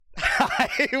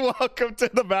Hey, welcome to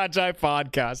the Magi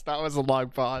Podcast. That was a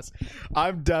long pause.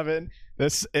 I'm Devin.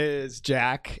 This is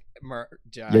Jack.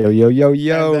 Jack.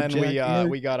 Yo. And then Jack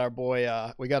we got our boy.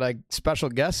 We got a special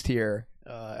guest here.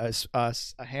 A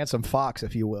handsome fox,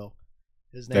 if you will.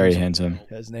 Very handsome.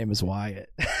 His name is Wyatt.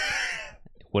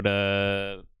 What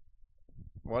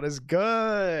What is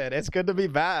good? It's good to be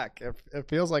back. It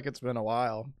feels like it's been a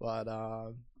while, but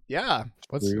yeah.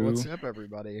 What's up,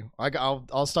 everybody?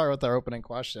 I'll start with our opening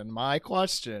question. My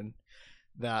question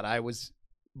that I was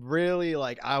really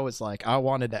I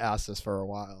wanted to ask this for a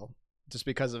while, just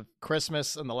because of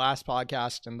Christmas and the last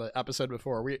podcast and the episode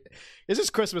before. It's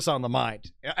just Christmas on the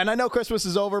mind, and I know Christmas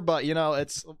is over, but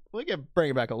we can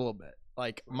bring it back a little bit.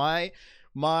 Like my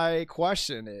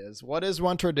question is, what is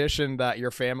one tradition that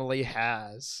your family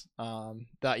has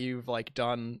that you've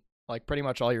done pretty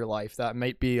much all your life that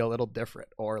might be a little different,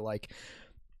 or like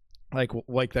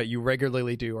that you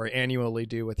regularly do or annually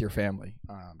do with your family?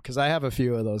 Because I have a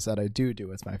few of those that I do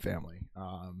with my family.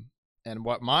 And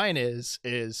what mine is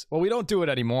well, we don't do it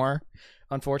anymore.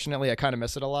 Unfortunately, I kind of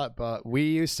miss it a lot, but we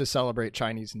used to celebrate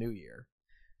Chinese New Year.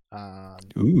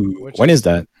 Ooh, when is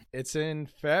that? It's in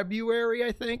February,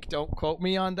 I think. Don't quote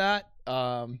me on that.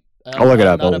 I'll look it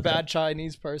up. I'm not a bad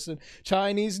Chinese person.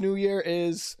 Chinese New Year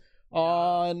is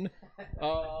on.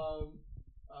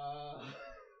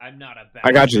 I'm not a bad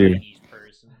I got you. Chinese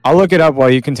person. I'll look it up while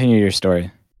you continue your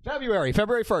story. February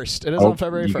 1st. It is on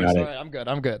February 1st. Got it. All right,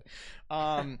 I'm good.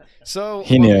 So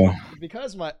He knew.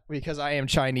 because I am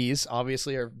Chinese.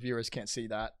 Obviously, our viewers can't see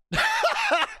that.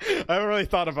 I haven't really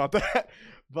thought about that.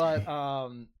 But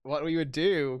what we would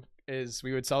do is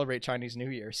we would celebrate Chinese New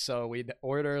Year. So we'd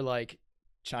order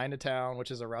Chinatown,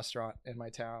 which is a restaurant in my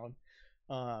town.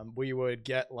 We would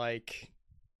get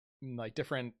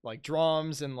different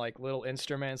drums and little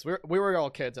instruments. We were all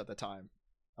kids at the time.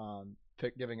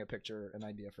 Giving a picture an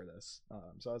idea for this.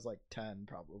 So I was 10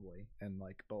 probably, and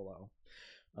bolo.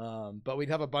 But we'd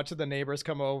have a bunch of the neighbors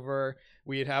come over.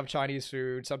 We'd have Chinese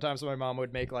food. Sometimes my mom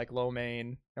would make lo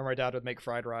mein, and my dad would make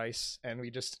fried rice, and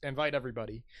we just invite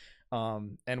everybody.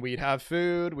 And we'd have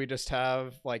food. We just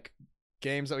have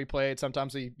games that we played.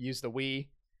 Sometimes we use the Wii.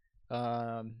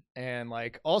 And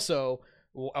also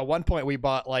at one point we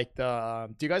bought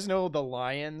do you guys know the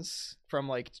lions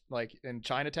from in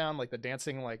Chinatown, the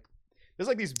dancing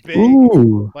there's these big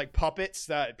puppets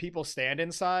that people stand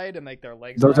inside and their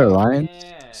legs. Those are lions?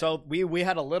 Yeah. So we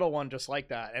had a little one just like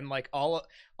that, and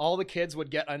all the kids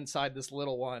would get inside this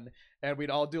little one, and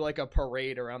we'd all do a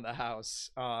parade around the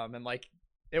house. And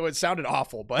it sounded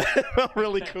awful, but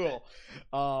really cool.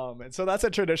 And so that's a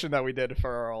tradition that we did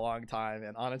for a long time,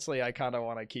 and honestly I kind of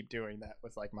want to keep doing that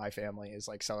with my family, is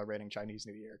celebrating Chinese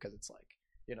New Year, because it's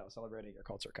celebrating your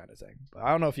culture kind of thing. But I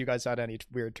don't know if you guys had any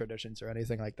weird traditions or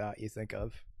anything like that you think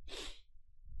of.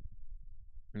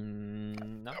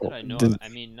 Not that I know of. I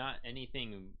mean, not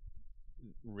anything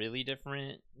really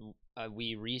different.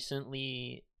 We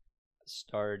recently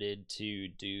started to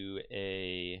do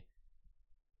a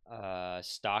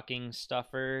stocking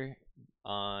stuffer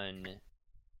on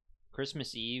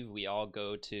Christmas Eve. We all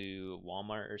go to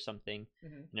Walmart or something,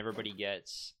 and everybody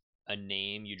gets a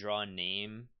name. You draw a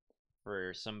name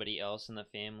for somebody else in the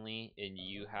family, and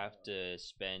you have to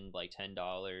spend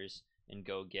 $10 and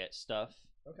go get stuff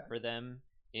for them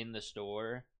in the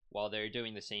store while they're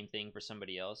doing the same thing for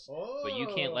somebody else. But you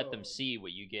can't let them see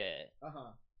what you get.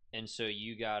 And so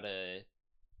you gotta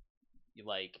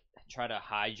try to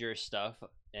hide your stuff,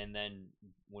 and then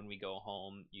when we go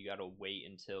home you gotta wait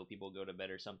until people go to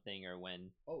bed or something, or when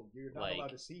you're not allowed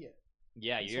to see it.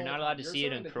 Yeah, you're not allowed to see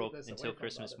it until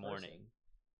Christmas morning.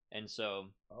 And so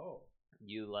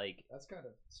you that's kind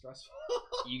of stressful.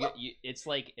 you it's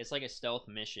like a stealth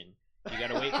mission. You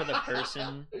gotta wait for the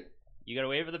person. You gotta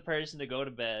wait for the person to go to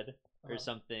bed or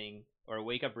something, or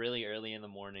wake up really early in the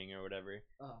morning or whatever,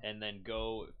 and then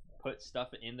go put stuff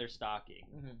in their stocking,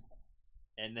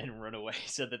 and then run away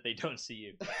so that they don't see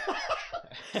you.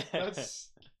 That's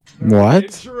what?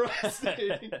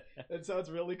 Interesting. It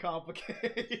sounds really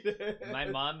complicated. My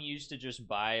mom used to just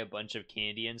buy a bunch of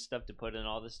candy and stuff to put in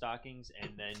all the stockings,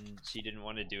 and then she didn't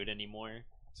want to do it anymore.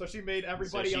 So she made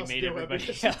everybody else do it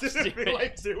because else she didn't feel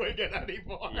like doing it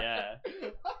anymore. Yeah.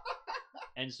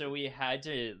 And so we had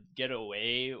to get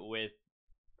away with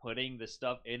putting the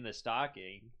stuff in the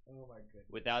stocking. Oh my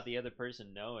goodness. Without the other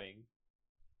person knowing.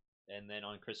 And then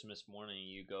on Christmas morning,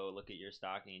 you go look at your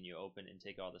stocking and you open and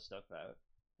take all the stuff out,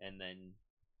 and then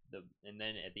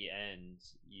at the end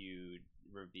you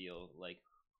reveal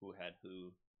who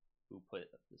put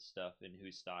the stuff in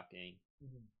whose stocking.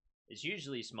 It's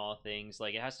usually small things,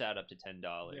 it has to add up to $10.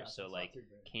 Yeah, so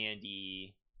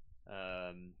candy,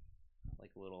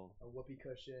 like little a whoopee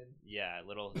cushion. Yeah,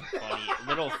 little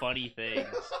funny things.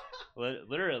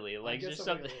 Literally, like just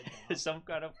some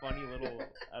kind of funny little.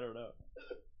 I don't know.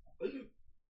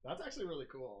 That's actually really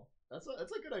cool. That's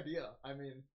a good idea. I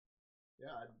mean, yeah,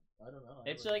 I don't know.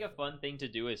 It's like a fun thing to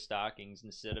do with stockings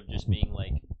instead of just being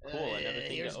like, cool, another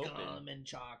thing to open. Gum and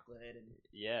chocolate and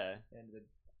and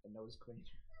the nose cleaner.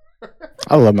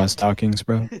 I love my stockings,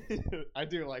 bro. I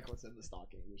do like what's in the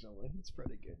stocking usually. It's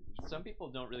pretty good. Usually. Some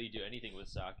people don't really do anything with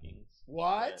stockings.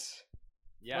 What?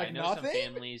 Yeah, like I know nothing? Some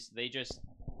families they just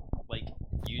like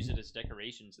use it as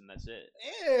decorations and that's it.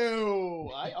 Ew!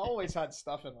 I always had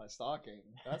stuff in my stocking.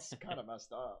 That's kind of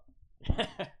messed up.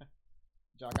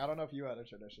 Jock, I don't know if you had a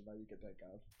tradition that you could think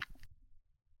of.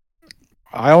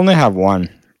 I only have one.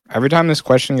 Every time this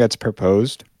question gets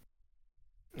proposed,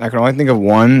 I can only think of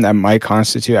one that might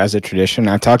constitute as a tradition.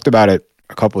 I've talked about it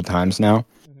a couple of times now.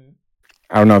 Mm-hmm.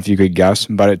 I don't know if you could guess,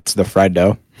 but it's the fried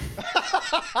dough.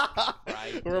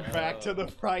 We're back to the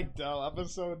fried dough,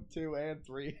 episode 2 and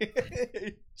 3.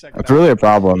 It's really a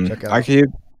problem. I keep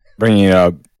bringing it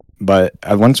up, but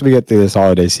once we get through this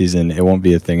holiday season, it won't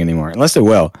be a thing anymore. Unless it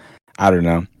will. I don't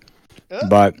know.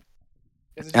 But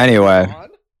anyway.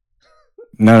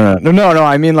 No.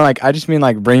 I mean, like, I just mean,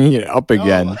 like, bringing it up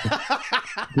again.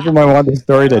 People might want the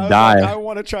story to die. I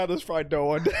want to try this fried dough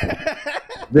one.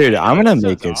 Dude, I'm going to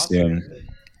make it soon.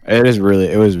 It's really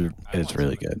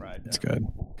good. It's good.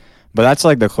 But that's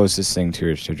like the closest thing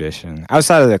to a tradition.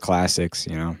 Outside of the classics,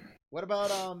 you know. What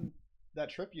about that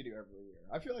trip you do every year?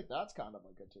 I feel like that's kind of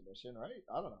like a tradition, right?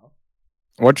 I don't know.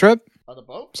 What trip? On the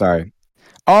boat? Sorry.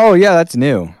 Oh, yeah, that's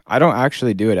new. I don't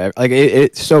actually do it. Like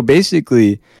it so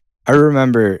basically, I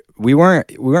remember we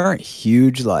weren't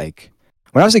huge like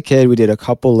when I was a kid, we did a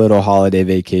couple little holiday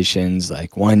vacations.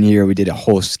 Like one year we did a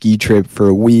whole ski trip for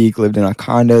a week, lived in a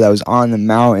condo that was on the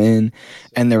mountain,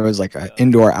 and there was like an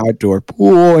indoor-outdoor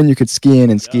pool, and you could ski in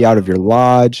and ski out of your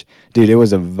lodge. Dude, it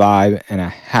was a vibe and a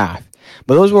half.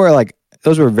 But those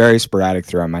were very sporadic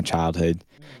throughout my childhood.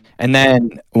 And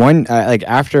then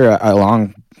after a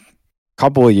long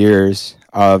couple of years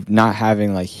of not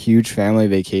having like huge family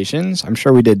vacations, I'm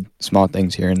sure we did small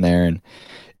things here and there, and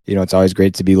you know, it's always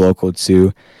great to be local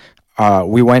too.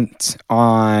 We went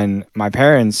on, my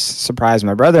parents surprised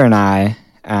my brother and I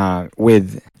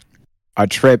with a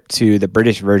trip to the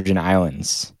British Virgin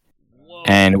Islands. Whoa.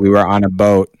 And we were on a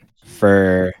boat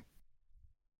for,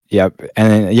 and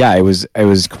then, it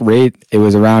was great. It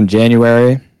was around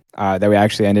January that we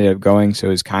actually ended up going. So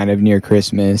it was kind of near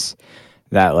Christmas,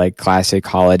 that like classic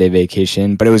holiday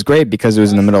vacation, but it was great because it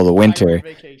was in the middle of the winter.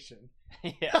 Vacation.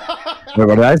 Yeah. Wait,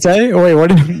 what did I say? Wait, what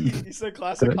did you said?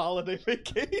 Classic holiday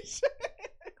vacation.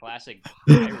 Classic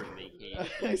pirate vacation.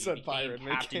 I said pirate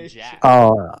Captain vacation. Jack.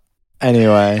 Oh,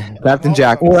 anyway, Captain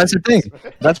Jack. Well, that's the thing.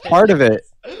 That's part of it.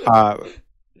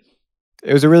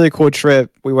 It was a really cool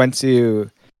trip. We lived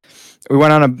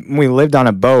on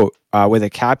a boat with a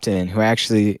captain who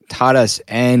actually taught us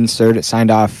and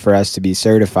signed off for us to be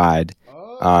certified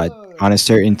on a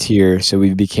certain tier. So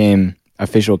we became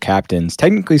official captains,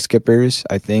 technically skippers,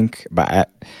 I think, but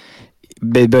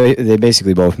they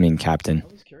basically both mean captain.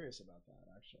 I was curious about that,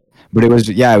 actually. But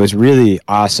it was really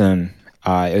awesome.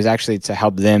 It was actually to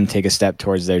help them take a step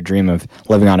towards their dream of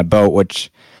living on a boat,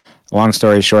 which, long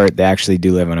story short, they actually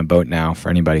do live on a boat now, for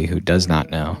anybody who does not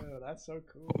know. That's so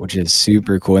cool. Which is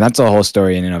super cool. And that's a whole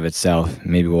story in and of itself.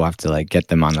 Maybe we'll have to like get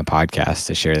them on the podcast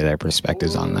to share their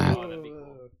perspectives on that.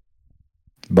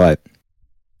 But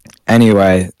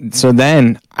anyway, so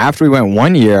then after we went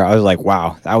 1 year, I was like,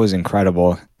 wow, that was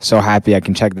incredible. So happy I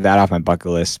can check that off my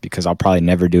bucket list because I'll probably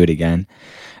never do it again.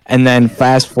 And then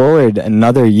fast forward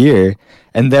another year,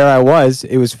 and there I was.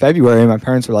 It was February, and my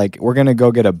parents were like, we're going to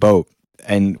go get a boat,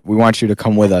 and we want you to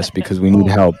come with us because we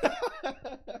need help.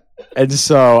 And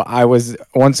so I was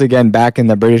once again back in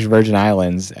the British Virgin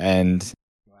Islands, and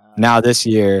now this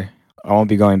year I won't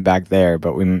be going back there,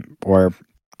 but we're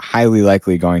highly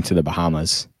likely going to the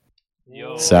Bahamas.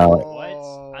 Yo, so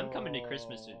what? I'm coming to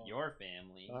Christmas with your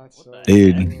family. What the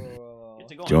dude, heck? Get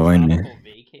to go join me.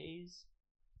 Vacays?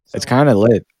 It's kind of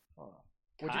lit.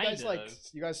 Would you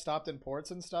guys you guys stopped in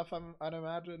ports and stuff? I'd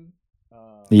imagine.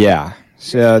 Yeah.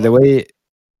 So the way,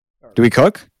 do we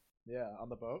cook? Yeah, on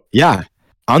the boat. Yeah,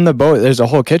 on the boat. There's a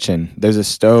whole kitchen. There's a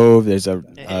stove. There's a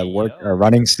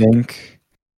running sink,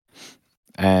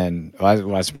 and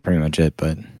that's pretty much it.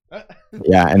 But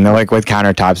yeah, and they're like with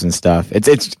countertops and stuff.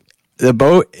 It's the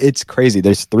boat. It's crazy.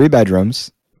 There's 3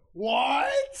 bedrooms.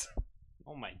 What?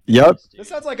 Oh my. Yep. This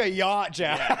sounds like a yacht,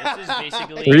 Jack. Yeah, this is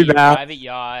basically a private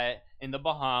yacht. in the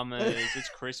Bahamas. It's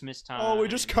Christmas time. Oh, we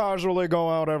just casually go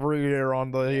out every year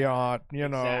on the yacht. You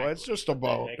know, Exactly. it's just a What the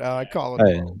boat. heck's I that? call it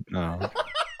a Hey, boat. no,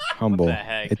 humble. What the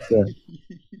heck?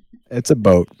 It's a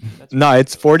boat. That's No,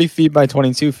 it's ridiculous. 40 feet by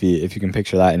 22 feet. If you can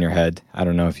picture that in your head. I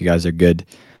don't know if you guys are good.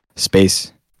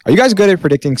 Space. Are you guys good at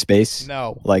predicting space?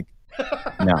 No. Like,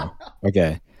 no.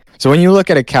 Okay. So when you look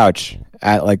at a couch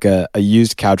at like a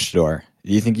used couch store,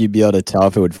 do you think you'd be able to tell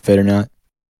if it would fit or not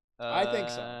I think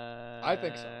so. I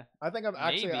think so. I think I'm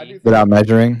actually. I do. Maybe. Think without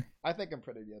measuring? I think I'm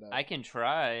pretty good at I can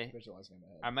try. visualizing in my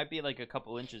I head. might be like a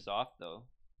couple inches off though.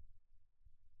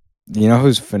 You know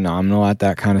who's phenomenal at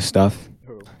that kind of stuff?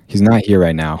 Who? He's not here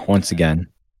right now, once again.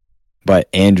 But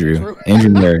Andrew Andrew.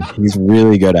 Muir, he's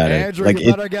really good at it. Andrew, Like you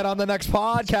better get on the next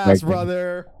podcast, like-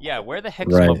 brother. Yeah, where the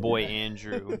heck's Right. my boy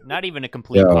Andrew? Not even a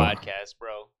complete Yo. podcast,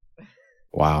 bro.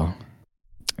 wow.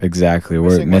 Exactly. We're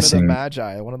One of the missing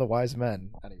magi, one of the wise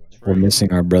men. Anyway. we're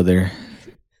missing our brother.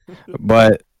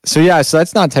 But so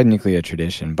that's not technically a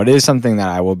tradition, but it is something that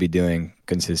I will be doing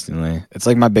consistently. It's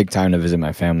like my big time to visit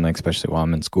my family, especially while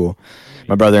I'm in school.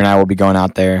 My brother and I will be going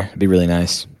out there. It'd be really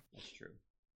nice. That's true.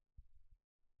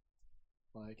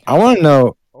 Like, I want to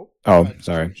know. oh, Oh, go ahead.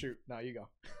 sorry. Shoot. Now you go.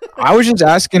 I was just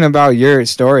asking about your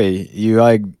story. You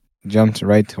like jumped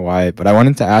right to Wyatt, but I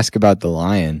wanted to ask about the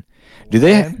lion. Do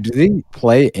they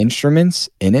play instruments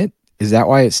in it? Is that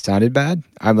why it sounded bad?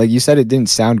 I'm like, you said it didn't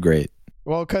sound great.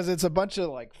 Well, because it's a bunch of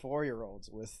like 4-year-olds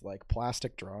with like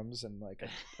plastic drums and like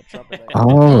a trumpet.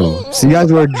 Oh, so you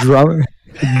guys were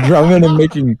drumming and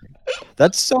making.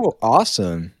 That's so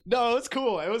awesome. No, it's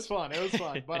cool. It was fun.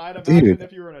 But I'd Dude. imagine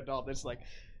if you were an adult, it's like,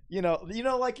 you know,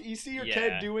 like you see your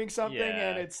kid Yeah, doing something,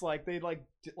 and yeah. it's like they like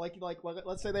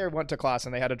let's say they went to class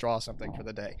and they had to draw something for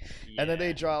the day, and then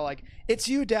they draw like it's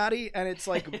you, daddy, and it's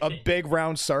like a big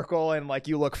round circle, and like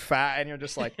you look fat, and you're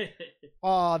just like,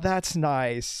 oh, that's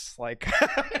nice. Like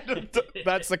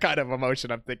that's the kind of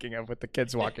emotion I'm thinking of with the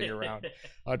kids walking around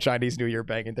on Chinese New Year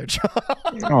banging their drum.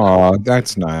 Oh,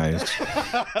 that's nice.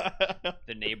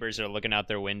 The neighbors are looking out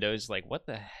their windows like, what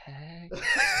the heck?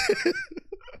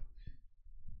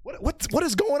 What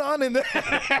is going on in there?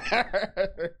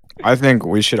 I think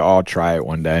we should all try it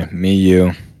one day. Me,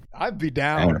 you. I'd be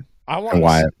down. And- I and want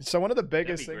Wyatt. so one of the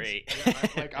biggest That'd things. be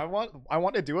great. Like I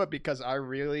want to do it because I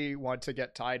really want to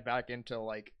get tied back into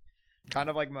like kind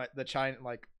of like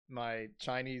my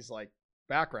Chinese like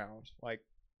background. Like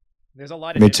there's a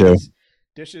lot of Me too.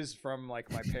 dishes from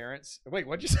like my parents. Wait,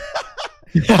 what'd you say?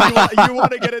 you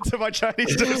want to get into my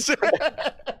Chinese dish?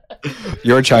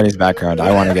 Your Chinese background.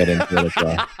 I want to get into it as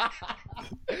well.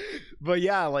 But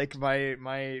yeah, like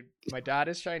my dad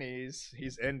is Chinese.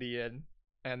 He's Indian,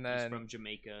 and He's then from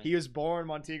Jamaica. he was born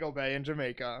Montego Bay in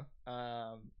Jamaica.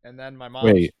 And then my mom,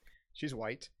 Wait. she's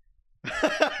white.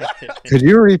 Could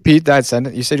you repeat that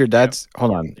sentence? You said your dad's.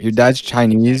 Hold on. Your dad's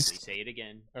Chinese. Exactly. Say it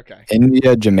again. Okay.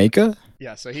 India, Jamaica.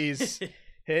 Yeah. So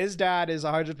his dad is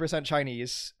 100%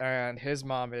 Chinese, and his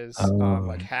mom is Oh.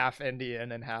 like half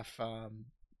Indian and half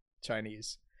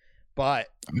Chinese. But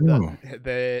Oh.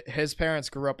 his parents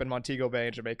grew up in Montego Bay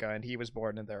in Jamaica, and he was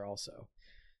born in there also.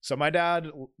 So my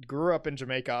dad grew up in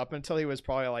Jamaica up until he was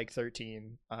probably like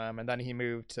 13, and then he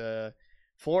moved to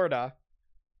Florida,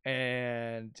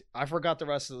 and I forgot the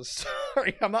rest of the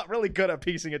story. I'm not really good at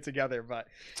piecing it together, but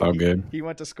It's all good. he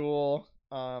went to school.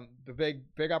 The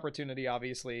big opportunity,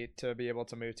 obviously, to be able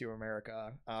to move to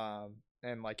America.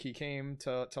 And like he came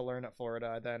to learn at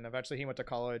Florida. Then eventually he went to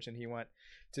college and he went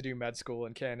to do med school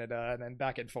in Canada and then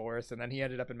back and forth. And then he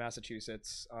ended up in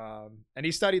Massachusetts. And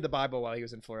he studied the Bible while he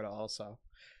was in Florida also,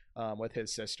 with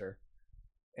his sister.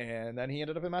 And then he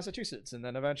ended up in Massachusetts. And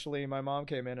then eventually my mom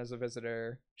came in as a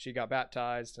visitor. She got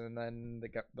baptized, and then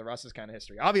the rest is kind of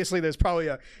history. Obviously, there's probably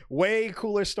a way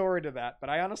cooler story to that, but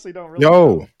I honestly don't really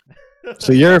know.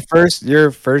 So you're first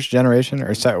generation,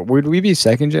 or would we be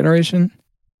second generation?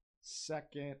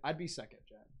 Second, I'd be second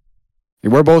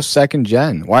gen. We're both second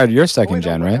gen. Why? You're Oh, second wait,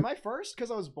 no, gen, wait, right? Am I first?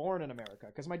 Because I was born in America.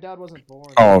 Because my dad wasn't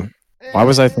born. Oh, why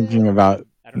was I thinking about?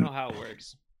 I don't know how it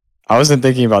works. I wasn't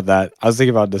thinking about that. I was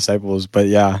thinking about disciples, but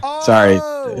yeah. Sorry.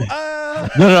 Oh,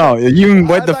 No. You I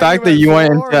with the thought fact you that you meant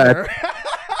went into four.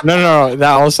 no,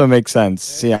 that also makes sense.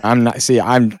 See, I'm not. See,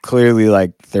 I'm clearly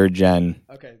like third gen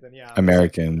Okay, then yeah.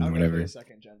 American, I'm whatever. definitely a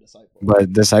second gen disciple.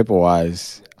 But disciple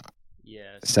wise,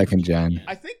 Yeah. second gen.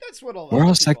 I think that's what a lot We're of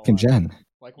all people second are. gen.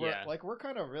 Like Yeah. we're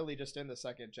kind of really just in the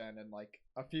second gen, and like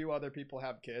a few other people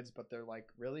have kids, but they're like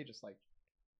really just like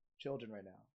children right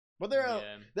now. But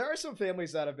there are some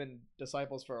families that have been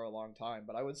disciples for a long time,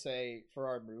 but I would say for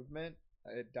our movement,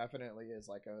 it definitely is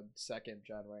like a second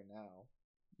gen right now.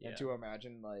 Yeah. And to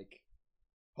imagine like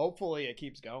hopefully it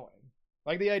keeps going.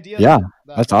 Like the idea Yeah,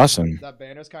 that that's awesome. that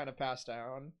banner's kind of passed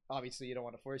down. Obviously, you don't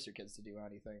want to force your kids to do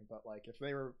anything, but like if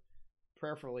they were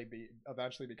prayerfully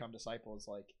eventually become disciples,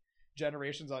 like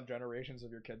generations on generations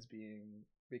of your kids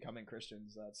becoming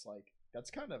Christians,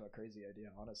 that's kind of a crazy idea,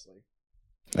 honestly.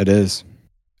 It is.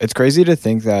 It's crazy to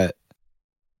think that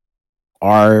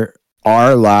our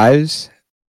lives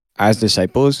as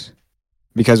disciples,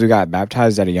 because we got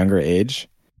baptized at a younger age,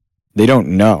 they don't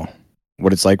know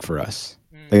what it's like for us.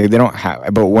 They don't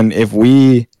have, but if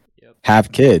we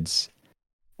have kids,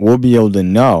 we'll be able to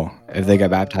know if they got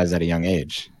baptized at a young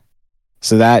age.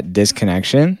 So that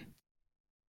disconnection,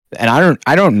 and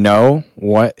I don't know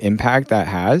what impact that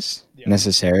has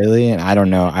necessarily, and I don't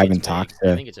know. I haven't talked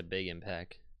to. I think it's a big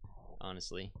impact,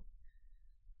 honestly.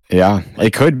 Yeah,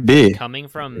 it could be. Coming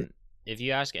from, if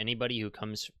you ask anybody who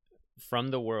comes from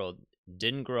the world,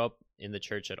 didn't grow up in the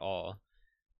church at all,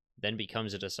 then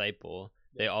becomes a disciple,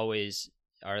 they always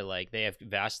are like, they have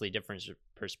vastly different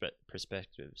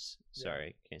perspectives.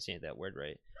 Sorry, can't say that word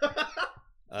right.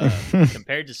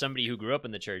 Compared to somebody who grew up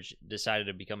in the church, decided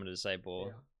to become a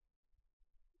disciple.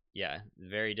 Yeah,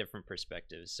 very different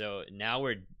perspectives. So now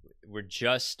we're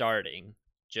just starting,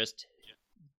 just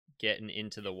getting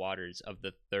into the waters of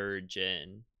the third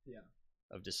gen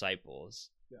of disciples,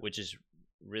 which is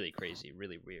really crazy,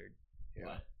 really weird.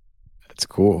 Yeah, it's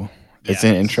cool. It's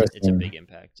an interesting. It's a big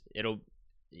impact. It'll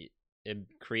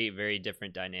create very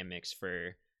different dynamics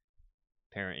for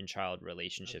parent and child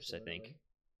relationships. Absolutely.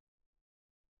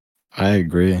 I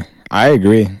think. I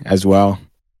agree as well.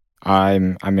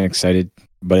 I'm excited,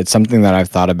 but it's something that I've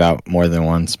thought about more than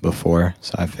once before,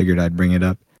 so I figured I'd bring it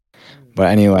up. But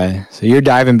anyway, so you're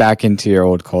diving back into your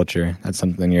old culture. That's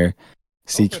something you're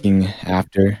seeking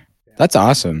after. That's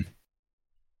awesome.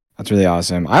 That's really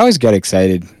awesome. I always get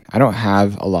excited. I don't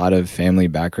have a lot of family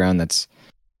background that's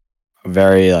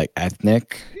very like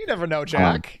ethnic. You never know,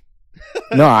 Jack.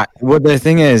 No, well, the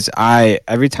thing is,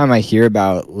 every time I hear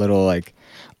about little like,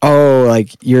 oh,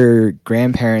 like your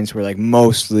grandparents were like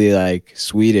mostly like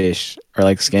Swedish or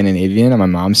like Scandinavian on my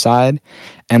mom's side,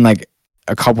 and like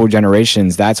a couple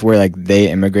generations, that's where like they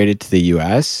immigrated to the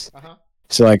U.S.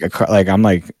 So like I'm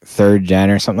like third gen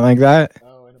or something like that.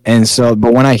 And so,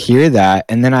 but when I hear that,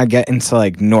 and then I get into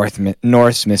like Norse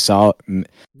mythology.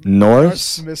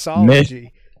 Norse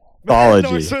mythology.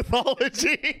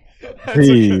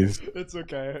 Please. It's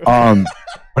okay. When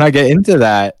I get into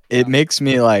that, it makes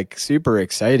me like super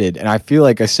excited, and I feel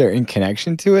like a certain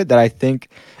connection to it that I think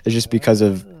is just because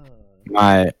of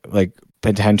my like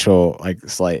potential like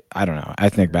slight, I don't know,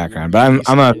 ethnic background. But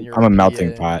I'm a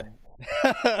melting pot.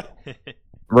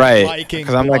 Right,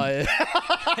 because I'm like,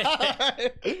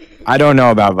 I don't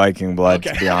know about Viking blood,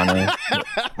 to be honest.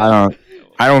 I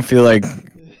don't feel like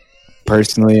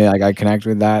personally like I connect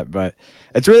with that, but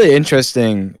it's really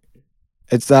interesting.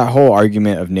 It's that whole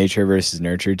argument of nature versus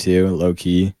nurture too, low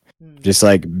key. Just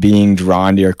like being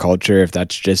drawn to your culture if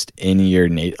that's just in your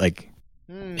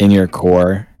in your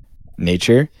core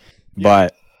nature.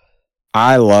 But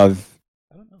I love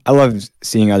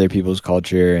seeing other people's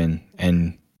culture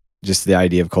and just the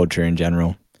idea of culture in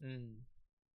general.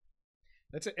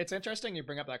 It's interesting you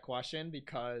bring up that question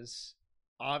because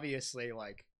obviously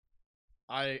like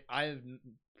I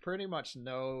pretty much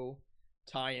no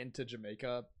tie into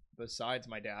Jamaica besides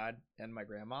my dad and my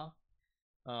grandma.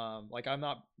 Like I'm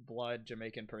not blood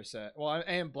Jamaican per se. Well, I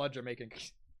am blood Jamaican.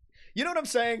 You know what I'm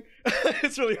saying?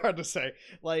 It's really hard to say.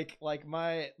 Like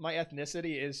my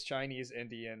ethnicity is Chinese,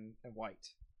 Indian, and white.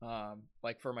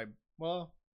 Like for my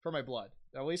blood.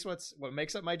 At least what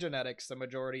makes up my genetics, the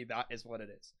majority, that is what it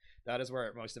is. That is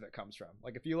where most of it comes from.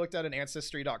 Like if you looked at an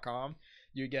ancestry.com,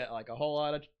 you get like a whole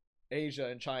lot of Asia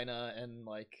and China and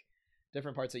like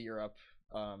different parts of Europe,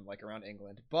 like around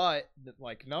England, but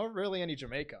like not really any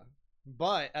Jamaica.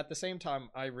 But at the same time,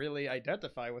 I really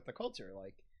identify with the culture,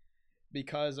 like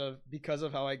because of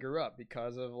how I grew up,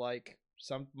 because of like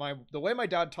the way my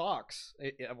dad talks,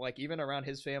 like even around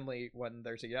his family when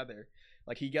they're together,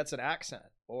 like he gets an accent,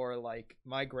 or like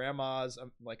my grandma's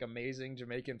like amazing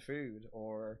Jamaican food,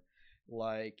 or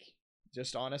like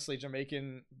just honestly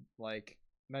Jamaican like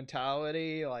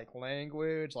mentality, like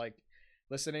language, like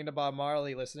listening to Bob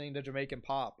Marley, listening to Jamaican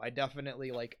pop. I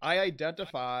definitely like I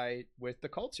identify with the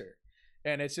culture,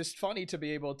 and it's just funny to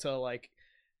be able to like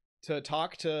to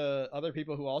talk to other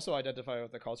people who also identify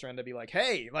with the culture and to be like,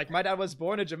 hey, like my dad was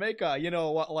born in Jamaica, you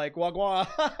know what, like wagwan,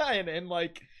 and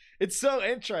like it's so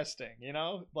interesting, you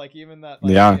know, like even that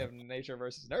like idea of nature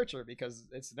versus nurture, because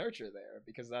it's nurture there,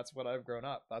 because that's what I've grown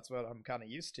up, that's what I'm kind of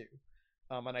used to.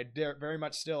 And I very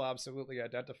much still absolutely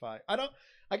identify.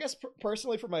 I guess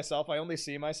personally for myself, I only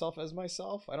see myself as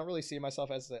myself. I don't really see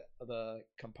myself as the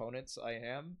components I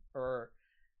am, or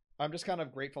I'm just kind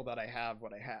of grateful that I have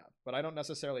what I have. But I don't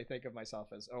necessarily think of myself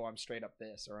as, oh, I'm straight up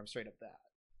this or I'm straight up that.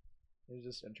 It's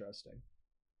just interesting.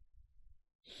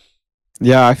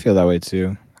 Yeah, I feel that way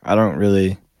too. I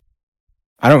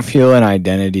don't feel an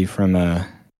identity from a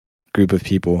group of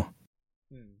people.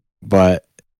 But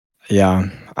yeah,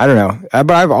 I don't know.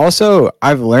 But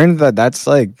I've learned that that's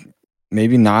like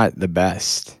maybe not the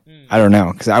best. I don't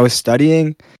know, because I was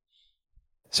studying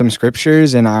some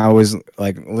scriptures and I was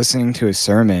like listening to a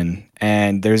sermon,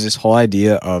 and there's this whole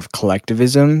idea of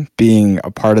collectivism being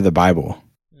a part of the Bible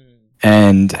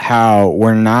and how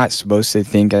we're not supposed to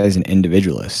think as an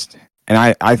individualist.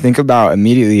 And I think about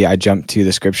immediately, I jump to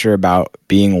the scripture about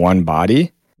being one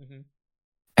body.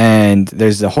 And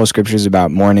there's the whole scriptures about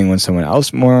mourning when someone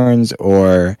else mourns,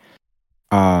 or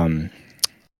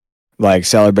like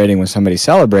celebrating when somebody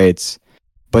celebrates.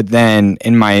 But then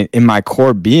in my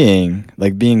core being,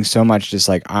 like being so much just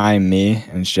like I'm me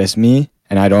and it's just me,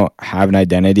 and I don't have an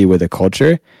identity with a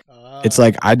culture. It's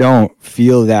like I don't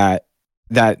feel that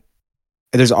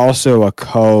there's also a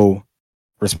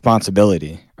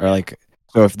co-responsibility, or like,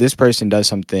 so if this person does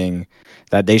something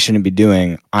that they shouldn't be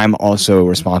doing, I'm also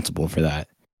responsible for that.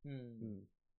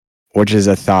 Which is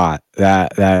a thought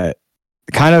that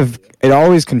kind of, it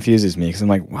always confuses me, because I'm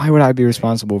like, why would I be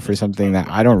responsible for something that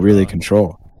I don't really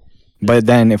control? But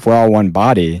then if we're all one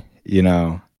body,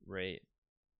 right,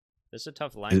 there's a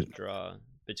tough line to draw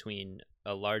between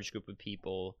a large group of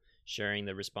people sharing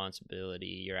the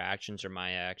responsibility. Your actions are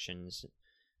my actions.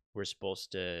 We're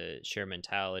supposed to share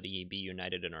mentality, be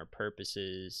united in our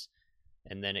purposes,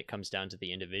 and then it comes down to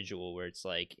the individual, where it's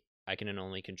like, I can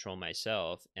only control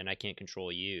myself and I can't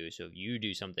control you. So if you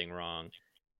do something wrong,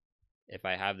 if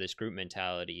I have this group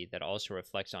mentality that also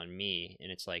reflects on me,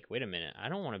 and it's like, wait a minute, I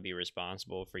don't want to be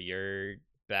responsible for your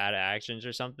bad actions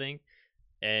or something,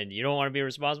 and you don't want to be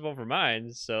responsible for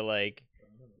mine. So like,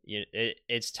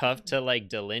 it's tough to like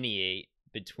delineate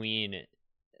between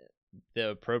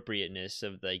the appropriateness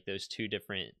of like those two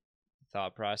different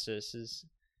thought processes.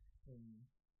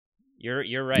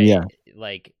 You're right. Yeah.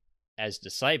 Like, as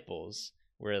disciples,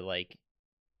 we're like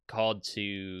called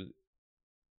to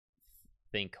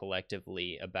think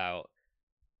collectively about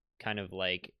kind of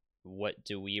like, what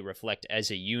do we reflect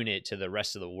as a unit to the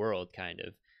rest of the world, kind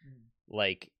of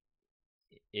like,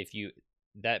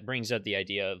 that brings up the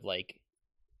idea of like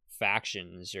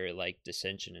factions or like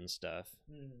dissension and stuff,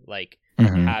 like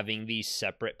having these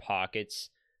separate pockets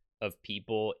of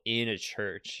people in a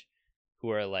church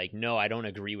who are like, no, I don't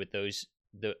agree with those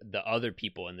the other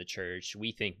people in the church,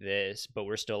 we think this, but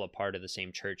we're still a part of the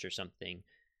same church or something.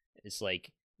 It's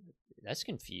like, that's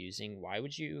confusing. Why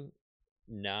would you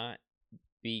not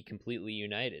be completely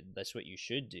united? That's what you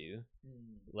should do.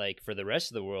 Like, for the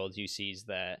rest of the world who sees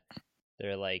that,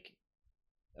 they're like,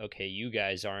 okay, you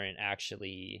guys aren't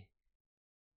actually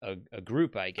a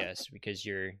group, I guess, because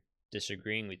you're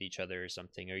disagreeing with each other or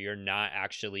something, or you're not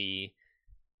actually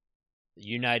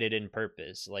united in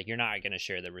purpose. Like, you're not going to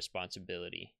share the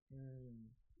responsibility.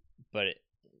 But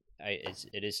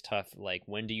it is tough. Like,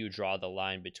 when do you draw the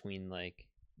line between like,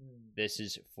 this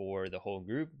is for the whole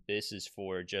group, this is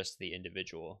for just the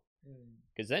individual?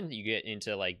 Because then you get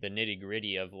into like the nitty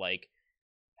gritty of like,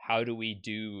 how do we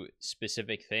do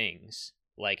specific things?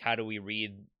 Like, how do we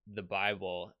read the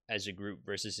Bible as a group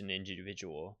versus an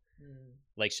individual?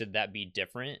 Like, should that be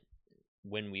different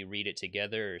when we read it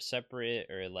together or separate?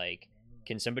 Or like,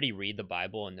 can somebody read the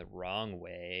Bible in the wrong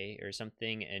way or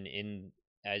something? And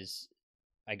as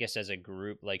a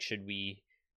group, like, should we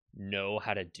know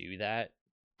how to do that?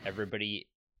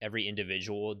 Every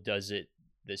individual does it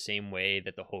the same way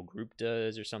that the whole group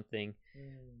does or something.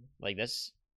 Like,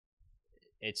 it's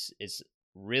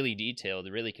really detailed,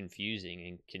 really confusing,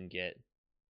 and can get,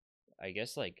 I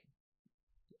guess, like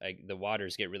the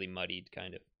waters get really muddied,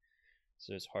 kind of.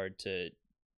 So it's hard to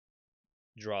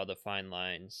draw the fine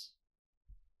lines.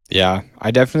 Yeah,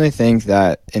 I definitely think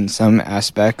that in some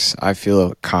aspects I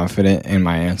feel confident in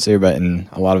my answer, but in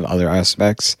a lot of other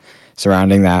aspects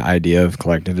surrounding that idea of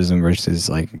collectivism versus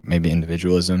like maybe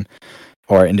individualism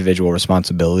or individual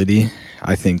responsibility,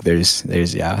 I think there's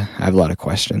I have a lot of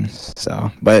questions. So,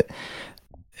 but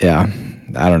yeah,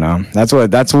 I don't know. That's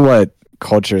what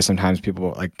culture, sometimes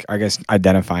people like, I guess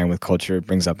identifying with culture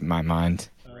brings up in my mind.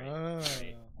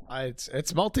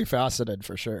 It's multifaceted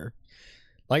for sure.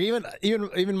 Like,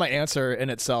 even my answer in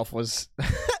itself was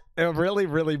a really,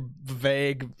 really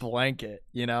vague blanket,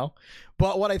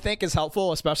 But what I think is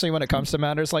helpful, especially when it comes to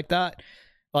matters like that,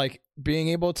 like being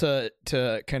able to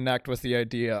connect with the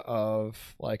idea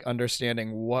of like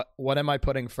understanding what am I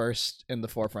putting first in the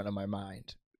forefront of my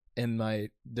mind in my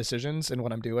decisions and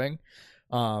what I'm doing,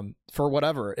 for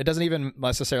whatever. It doesn't even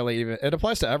necessarily even, it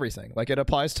applies to everything. Like it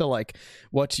applies to like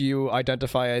what you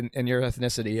identify in your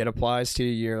ethnicity. It applies to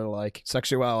your like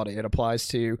sexuality. It applies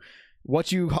to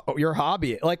what your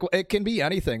hobby. Like it can be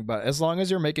anything, but as long as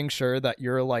you're making sure that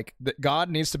you're like that God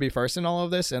needs to be first in all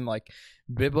of this, and like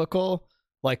biblical,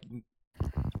 like,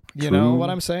 you know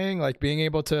what I'm saying? Like being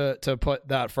able to put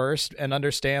that first and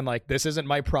understand like this isn't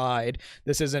my pride.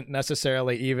 This isn't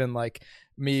necessarily even like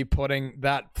me putting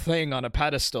that thing on a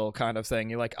pedestal kind of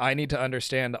thing. You're like, I need to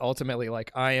understand ultimately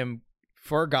like I am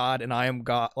for God and I am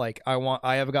God. Like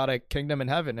I have got a kingdom in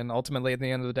heaven, and ultimately at the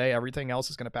end of the day, everything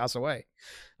else is going to pass away.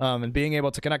 And being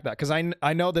able to connect that, because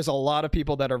I know there's a lot of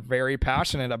people that are very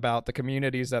passionate about the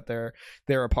communities that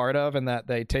they're a part of and that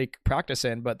they take practice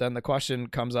in, but then the question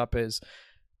comes up is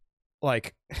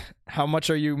like, how much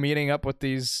are you meeting up with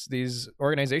these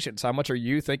organizations? How much are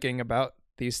you thinking about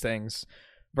these things?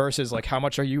 Versus like how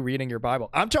much are you reading your Bible?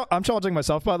 I'm challenging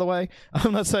myself, by the way.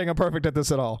 I'm not saying I'm perfect at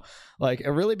this at all. Like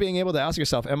really being able to ask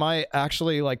yourself, am I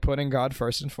actually like putting God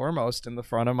first and foremost in the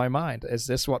front of my mind? Is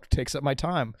this what takes up my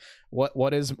time?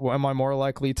 What am I more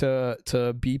likely to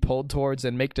be pulled towards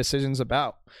and make decisions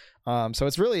about? So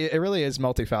it really is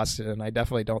multifaceted, and I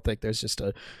definitely don't think there's just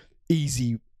a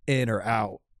easy in or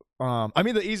out. I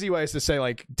mean, the easy way is to say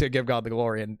like to give God the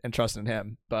glory and trust in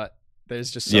Him, but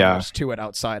there's just so much to it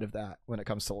outside of that when it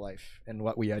comes to life and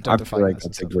what we identify. I feel like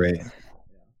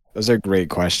those are great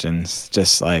questions.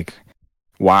 Just like,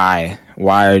 why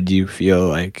do you feel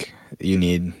like you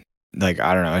need, like,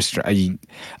 I don't know.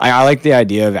 I like the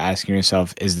idea of asking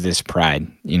yourself, is this pride,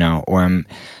 you know, or am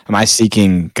I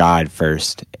seeking God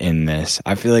first in this?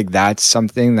 I feel like that's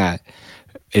something that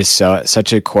is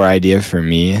such a core idea for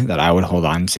me that I would hold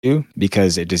on to,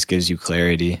 because it just gives you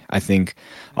clarity. I think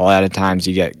a lot of times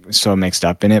you get so mixed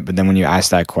up in it, but then when you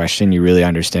ask that question, you really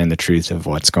understand the truth of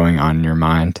what's going on in your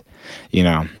mind, you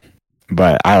know.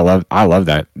 But I love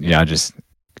that. Yeah, just,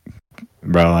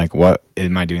 bro, like, what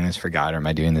am I doing this for God, or am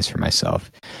I doing this for myself?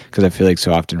 Because I feel like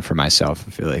so often for myself,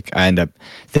 I feel like I end up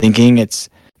thinking it's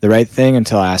the right thing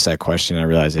until I ask that question. I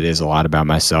realize it is a lot about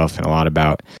myself and a lot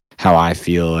about how I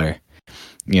feel, or,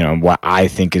 you know, what I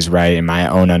think is right in my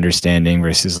own understanding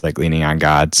versus like leaning on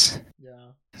God's. Yeah.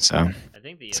 So I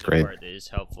think the other great part that is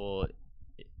helpful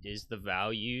is the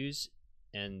values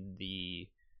and the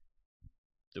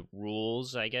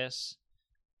rules, I guess,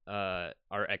 are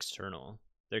external.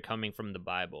 They're coming from the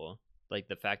Bible. Like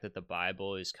the fact that the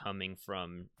Bible is coming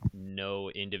from no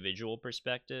individual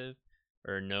perspective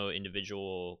or no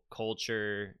individual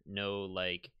culture, no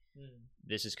like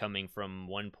this is coming from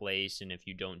one place, and if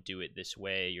you don't do it this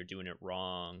way, you're doing it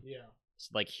wrong. Yeah. It's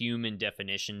like human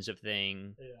definitions of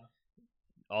thing. Yeah.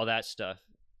 All that stuff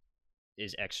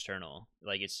is external.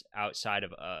 Like it's outside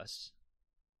of us,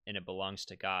 and it belongs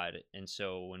to God. And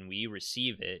so when we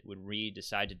receive it, when we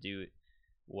decide to do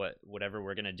whatever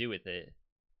we're going to do with it,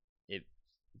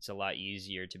 it's a lot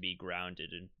easier to be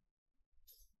grounded and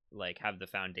like have the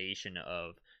foundation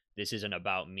of this isn't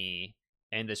about me.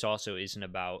 And this also isn't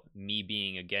about me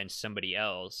being against somebody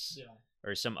else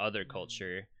or some other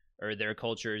culture, or their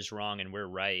culture is wrong and we're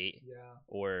right,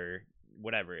 or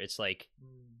whatever. It's like,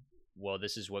 well,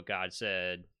 this is what God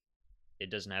said. It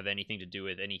doesn't have anything to do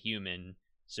with any human,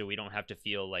 so we don't have to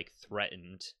feel like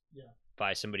threatened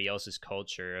by somebody else's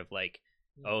culture of like,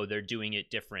 oh, they're doing it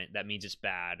different, that means it's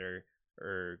bad,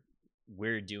 or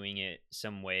we're doing it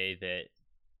some way that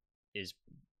is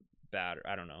bad, or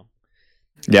I don't know.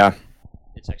 Yeah.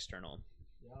 It's external.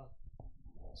 Yeah,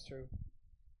 that's true.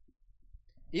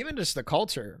 Even just the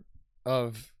culture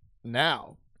of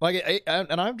now, like,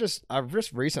 I've just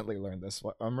recently learned this.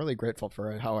 I'm really grateful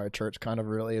for how our church kind of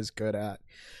really is good at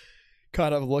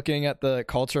kind of looking at the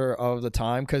culture of the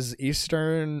time, because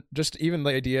Eastern, just even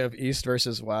the idea of East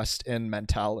versus West in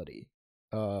mentality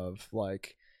of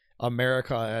like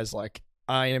America as like,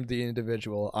 I am the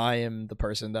individual, I am the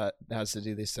person that has to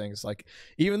do these things. Like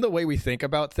even the way we think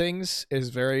about things is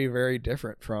very, very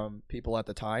different from people at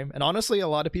the time. And honestly, a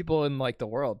lot of people in like the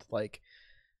world, like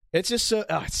it's just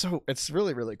it's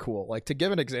really, really cool. Like to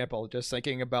give an example, just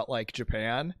thinking about like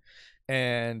Japan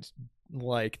and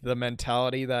like the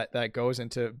mentality that goes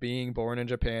into being born in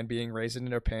Japan, being raised in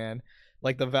Japan,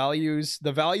 like the values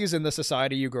in the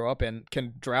society you grow up in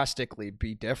can drastically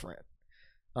be different.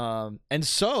 And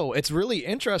so it's really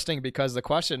interesting because the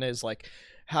question is like,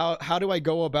 how do I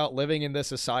go about living in this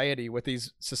society with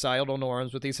these societal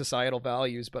norms, with these societal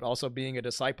values, but also being a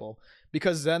disciple?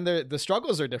 Because then the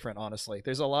struggles are different. Honestly,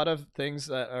 there's a lot of things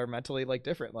that are mentally like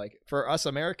different. Like for us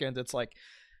Americans, it's like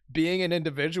being an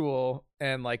individual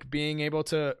and like being able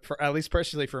to, for at least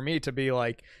personally for me, to be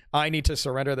like, I need to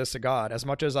surrender this to God as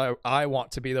much as I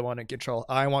want to be the one in control.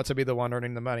 I want to be the one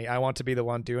earning the money. I want to be the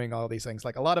one doing all these things.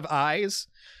 Like a lot of I's.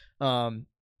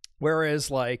 Whereas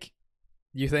like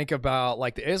you think about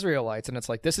like the Israelites and it's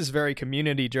like, this is very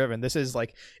community driven. This is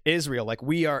like Israel, like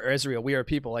we are Israel, we are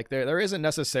people. Like there isn't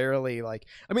necessarily like,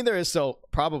 I mean, there is still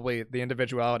probably the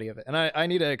individuality of it. And I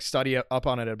need to study up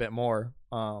on it a bit more.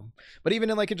 But even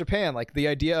in like in Japan, like the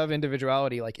idea of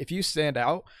individuality, like if you stand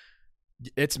out,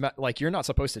 it's like, you're not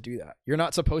supposed to do that. You're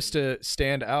not supposed to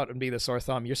stand out and be the sore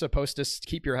thumb. You're supposed to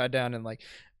keep your head down. And like,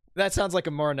 that sounds like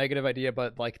a more negative idea,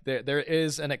 but like there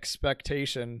is an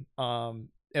expectation,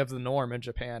 of the norm in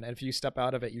Japan, and if you step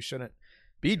out of it, you shouldn't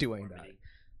be doing that.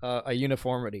 A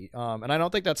uniformity, and I don't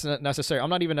think that's necessary. I'm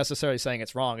not even necessarily saying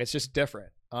it's wrong. It's just different.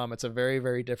 It's a very,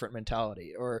 very different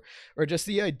mentality, or just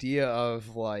the idea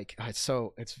of like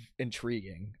it's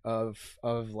intriguing of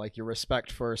like your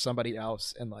respect for somebody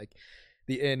else and like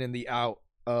the in and the out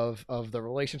of the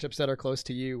relationships that are close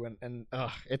to you, and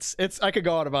it's I could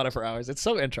go on about it for hours. It's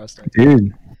so interesting,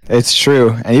 dude. It's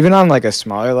true. And even on like a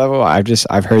smaller level,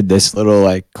 I've heard this little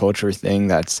like culture thing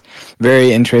that's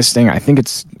very interesting. I think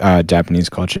it's Japanese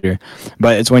culture,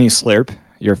 but it's when you slurp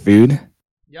your food.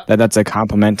 Yep. That's a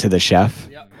compliment to the chef.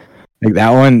 Yep. Like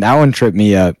that one tripped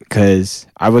me up because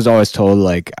I was always told,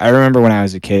 like, I remember when I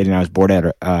was a kid and I was bored at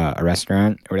a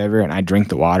restaurant or whatever, and I drink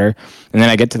the water, and then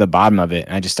I get to the bottom of it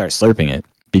and I just start slurping it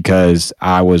because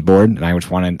I was bored and I just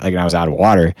wanted, like, I was out of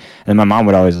water, and my mom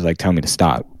would always like tell me to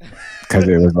stop because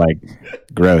it was like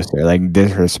gross or like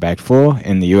disrespectful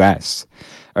in the U.S.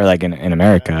 or like in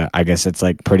America. I guess it's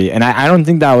like pretty, and I don't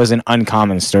think that was an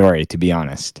uncommon story, to be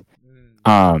honest.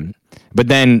 But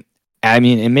then, I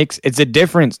mean, it's a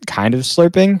different kind of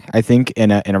slurping, I think,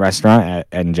 in a restaurant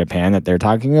in Japan that they're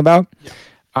talking about.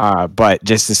 But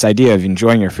just this idea of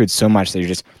enjoying your food so much that you're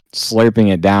just slurping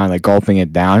it down, like gulping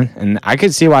it down. And I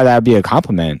could see why that would be a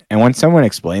compliment. And when someone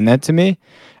explained that to me,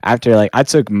 after like I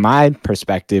took my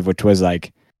perspective, which was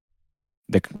like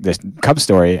the cup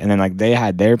story, and then like they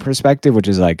had their perspective, which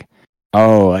is like,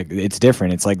 oh, like it's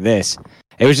different. It's like this.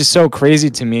 It was just so crazy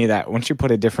to me that once you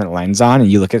put a different lens on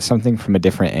and you look at something from a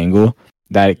different angle,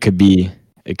 that it could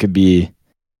be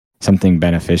something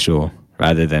beneficial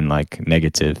rather than like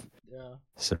negative. Yeah.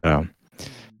 So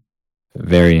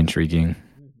very intriguing.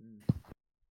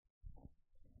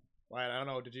 Wyatt, I don't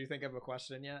know. Did you think of a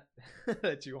question yet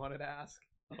that you wanted to ask?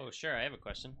 Oh, sure. I have a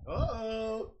question.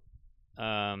 Oh.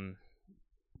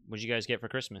 What'd you guys get for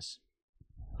Christmas?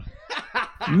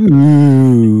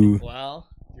 Ooh. Well,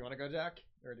 do you want to go, Jack,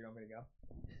 or do you want me to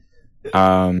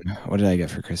go? What did I get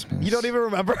for Christmas? You don't even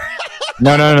remember?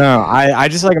 No. I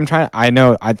just like I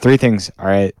know I had 3 things. All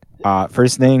right.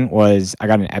 First thing was I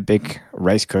got an epic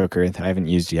rice cooker that I haven't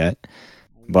used yet,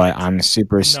 but I'm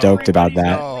super stoked about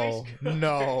that.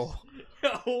 No.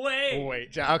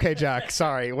 Wait, Jack. Okay, Jack.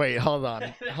 Sorry. Wait, hold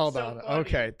on.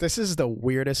 Okay, this is the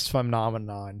weirdest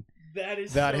phenomenon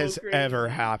that has ever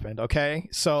happened. Okay,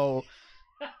 so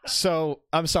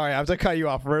I'm sorry, I have to cut you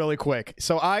off really quick.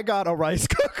 So I got a rice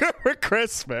cooker for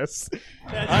Christmas.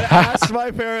 I asked my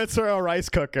parents for a rice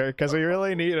cooker because we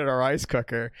really needed a rice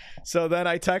cooker. So then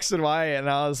I texted Wyatt and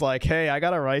I was like, "Hey, I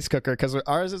got a rice cooker because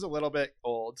ours is a little bit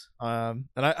old. And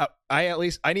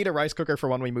I need a rice cooker for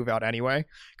when we move out anyway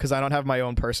because I don't have my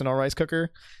own personal rice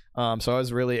cooker. So I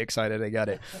was really excited to get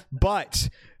it, but."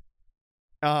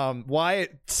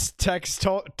 Wyatt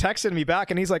texted me back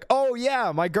and he's like, "Oh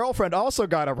yeah, my girlfriend also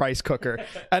got a rice cooker."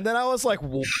 And then I was like,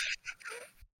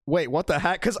 wait, what the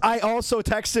heck? Because I also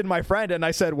texted my friend and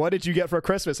I said, "What did you get for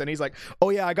Christmas?" And he's like, "Oh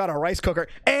yeah, I got a rice cooker."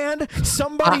 And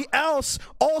somebody else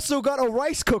also got a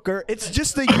rice cooker. It's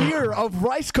just a year of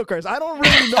rice cookers. I don't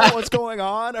really know what's going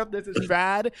on, or if this is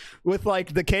bad with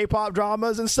like the K-pop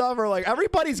dramas and stuff, or like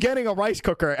everybody's getting a rice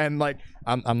cooker, and like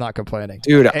I'm not complaining.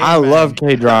 Dude, amen. I love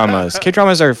K-dramas.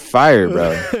 K-dramas are fire,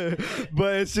 bro.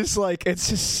 But it's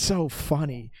just so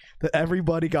funny that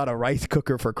everybody got a rice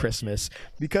cooker for Christmas.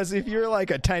 Because if you're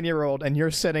like a 10-year-old and you're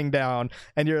sitting down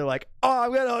and you're like, "Oh,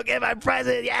 I'm gonna get my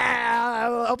present, yeah,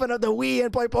 I'll open up the Wii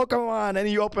and play Pokemon," and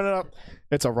you open it up,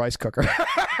 it's a rice cooker.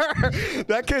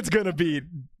 That kid's gonna be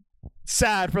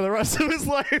sad for the rest of his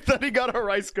life that he got a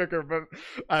rice cooker. But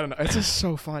I don't know, it's just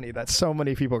so funny that so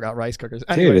many people got rice cookers.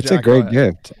 Anyway, dude, it's Jack, a great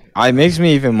gift. It makes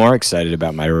me even more excited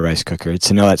about my rice cooker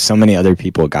to know that so many other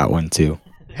people got one too.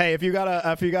 Hey, if you got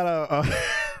a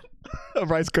A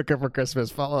rice cooker for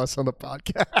Christmas. Follow us on the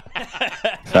podcast.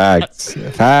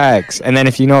 Facts. And then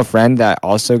if you know a friend that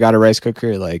also got a rice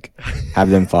cooker, like have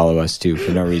them follow us too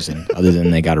for no reason other than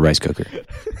they got a rice cooker.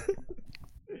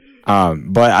 So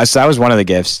that was one of the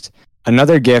gifts.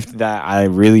 Another gift that I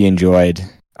really enjoyed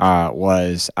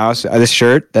was this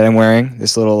shirt that I'm wearing,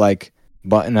 this little like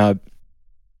button up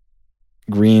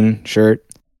green shirt.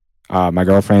 My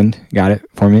girlfriend got it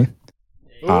for me.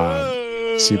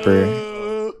 Super.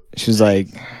 She was like,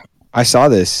 I saw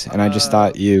this and I just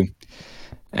thought you,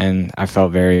 and I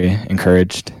felt very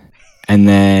encouraged. And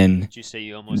then Did you say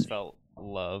you almost felt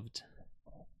loved?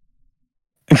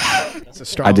 That's a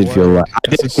strong I did word. feel I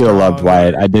That's a did feel loved, strong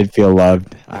Wyatt. word. I did feel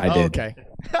loved. I did. Okay.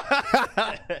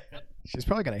 She's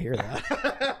probably gonna hear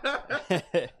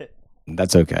that.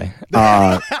 That's okay.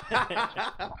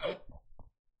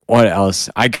 What else?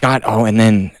 I got and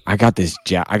then I got this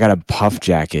I got a puff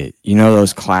jacket. You know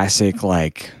those classic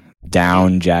like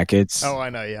down jackets? Oh, I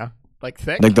know. Yeah, like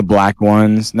thick. Like the black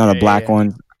ones. No, the Yeah, black yeah.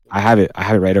 ones. I have it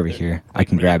right over here. I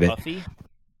can grab it. Puffy?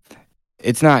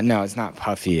 It's not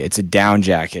puffy. It's a down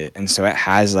jacket. And so it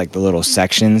has like the little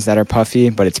sections that are puffy,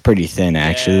 but it's pretty thin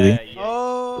actually. Yeah.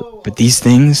 Oh. But these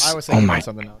things, I was oh thinking my about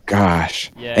something else.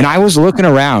 gosh. Yeah. And I was looking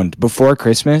around before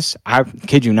Christmas. I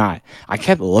kid you not. I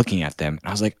kept looking at them. And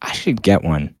I was like, I should get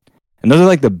one. And those are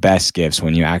like the best gifts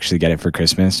when you actually get it for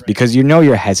Christmas because you know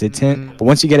you're hesitant. But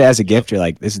once you get it as a gift, you're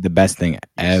like, this is the best thing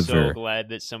I'm so ever. glad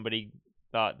that somebody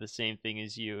thought the same thing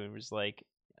as you and was like,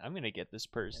 I'm gonna get this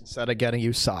person. Instead of getting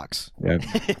you socks. Yep.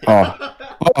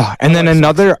 Oh, and then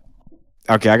another.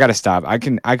 Okay, I gotta stop. I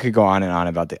could go on and on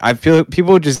about that. I feel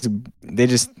people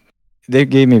they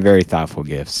gave me very thoughtful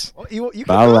gifts. Well, you keep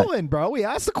But I'll going, bro. We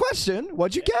asked the question.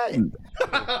 What'd you get?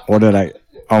 What did I?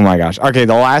 Oh my gosh. Okay,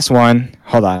 the last one.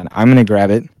 Hold on. I'm gonna grab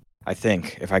it. I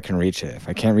think if I can reach it. If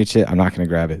I can't reach it, I'm not gonna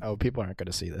grab it. Oh, people aren't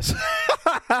gonna see this.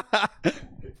 I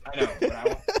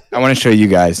know. I want to show you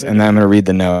guys, and then I'm gonna read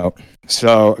the note.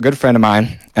 So a good friend of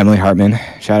mine, Emily Hartman,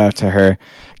 shout out to her,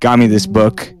 got me this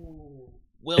book.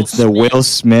 It's the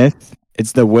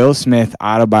Will Smith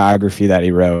autobiography that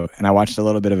he wrote, and I watched a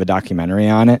little bit of a documentary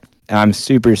on it, and I'm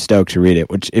super stoked to read it.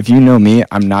 Which, if you know me,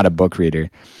 I'm not a book reader,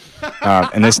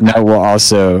 and this note will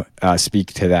also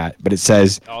speak to that. But it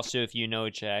says, Also, if you know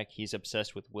Jack, he's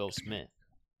obsessed with Will Smith.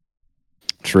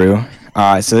 "True."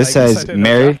 So this I guess I says, didn't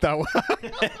 "Merry." adapt that well.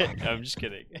 No, I'm just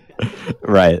kidding.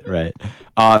 Right.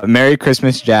 Merry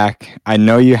Christmas, Jack. I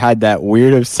know you had that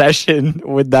weird obsession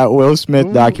with that Will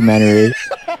Smith documentary,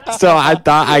 so I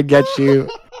thought I'd get you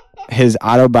his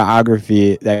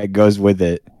autobiography that goes with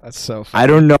it. That's so funny. I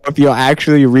don't know if you'll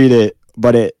actually read it,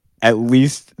 but at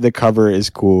least the cover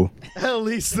is cool, At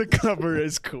least the cover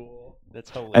is cool. That's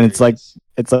hilarious. and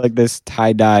it's like this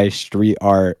tie-dye street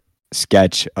art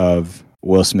sketch of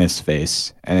Will Smith's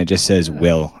face, and it just says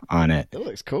Will on it. It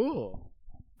looks cool.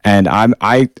 And I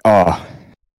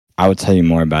will tell you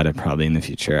more about it probably in the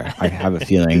future. I have a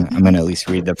feeling I'm gonna at least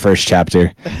read the first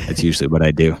chapter. That's usually what I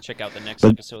do. Check out the next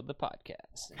But- episode of the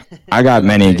podcast. I got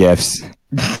many gifts,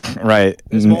 right,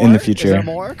 There's in more? the Is future. there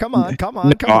more? Come on. No,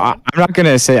 I'm not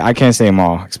gonna say. I can't say them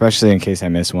all, especially in case I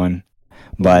miss one.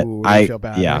 But Ooh, I feel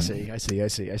bad. yeah. I see.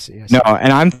 No,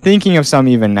 and I'm thinking of some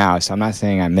even now, so I'm not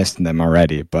saying I missed them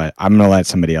already, but I'm gonna let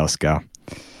somebody else go.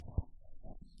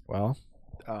 Well,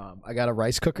 I got a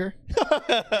rice cooker.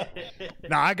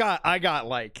 No, I got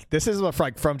like this is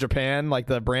like from Japan. Like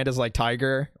the brand is like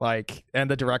Tiger, like, and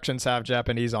the directions have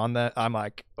Japanese on that. I'm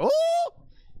like, oh,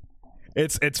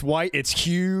 it's white, it's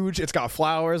huge, it's got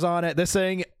flowers on it. This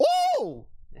thing, oh,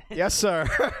 yes sir,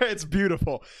 it's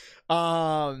beautiful.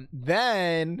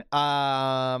 Then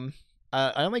I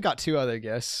only got 2 other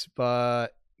gifts,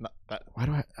 but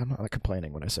I'm not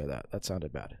complaining when I say that. That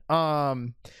sounded bad.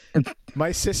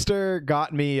 My sister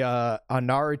got me a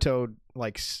Naruto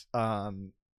like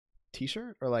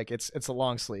t-shirt, or like it's a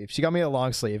long sleeve. She got me a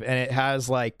long sleeve, and it has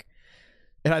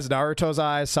Naruto's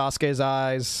eyes, Sasuke's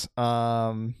eyes.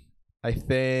 I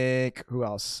think who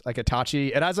else? Like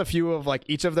Itachi. It has a few of like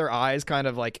each of their eyes kind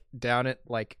of like down it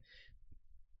like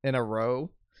in a row.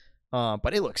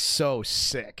 But it looks so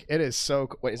sick. It is so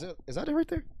wait, is that it right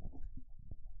there?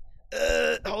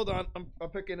 Hold on, I'm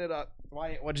picking it up.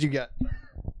 What did you get?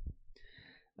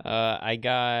 I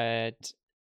got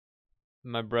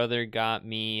my brother got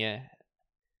me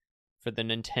for the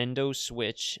Nintendo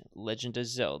Switch Legend of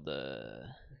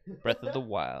Zelda Breath of the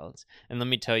Wild. And let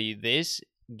me tell you, this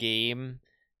game,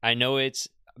 I know it's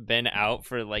been out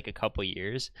for like a couple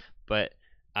years, but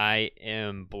I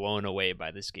am blown away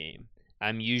by this game.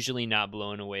 I'm usually not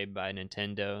blown away by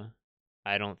Nintendo.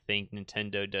 I don't think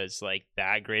Nintendo does like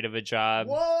that great of a job.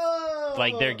 Whoa!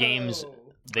 Like their games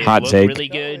they Hot look take. really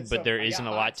good, but there isn't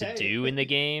a lot to do in the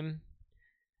game.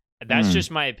 That's just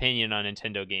my opinion on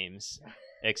Nintendo games,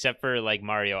 except for like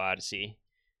Mario Odyssey.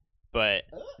 But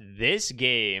this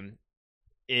game,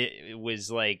 it was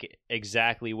like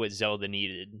exactly what Zelda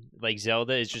needed. Like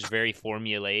Zelda is just very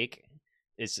formulaic.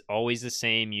 It's always the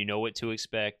same. You know what to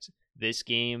expect. This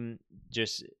game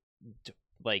just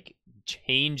like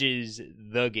changes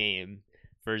the game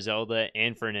for Zelda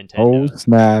and for Nintendo. Oh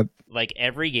snap! Like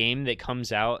every game that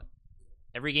comes out,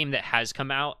 every game that has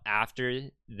come out after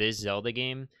this Zelda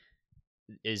game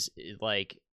is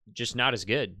like just not as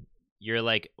good. You're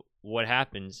like, what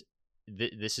happens?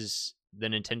 This is the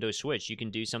Nintendo Switch. You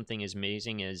can do something as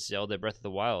amazing as Zelda Breath of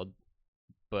the Wild,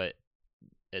 but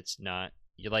it's not.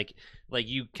 You're like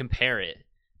you compare it,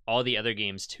 all the other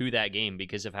games to that game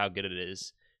because of how good it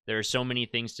is. There are so many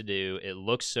things to do. It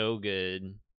looks so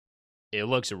good. It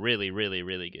looks really, really,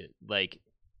 really good. Like,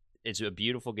 it's a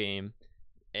beautiful game,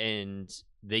 and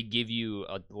they give you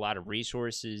a lot of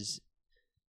resources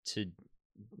to,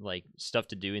 like, stuff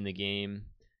to do in the game,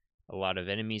 a lot of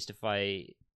enemies to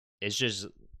fight. It's just,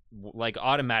 like,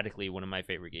 automatically one of my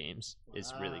favorite games.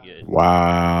 It's really good.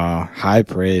 Wow, high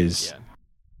praise.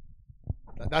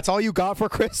 Yeah. That's all you got for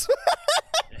Christmas?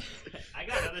 I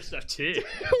got other stuff, too.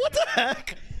 What the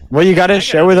heck? Well, you gotta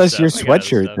share with us your stuff. I got other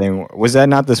sweatshirt stuff. thing. Was that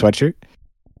not the sweatshirt?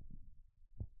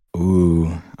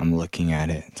 Ooh, I'm looking at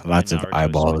it. It's lots of Naruto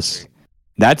eyeballs. sweatshirt.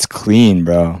 That's clean,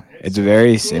 bro. It's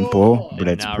very simple, cool. but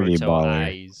it's pretty Naruto baller.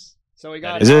 eyes. So we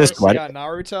got, Is it a we sweat- got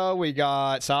Naruto, we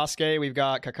got Sasuke, we've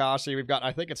got Kakashi, we've got,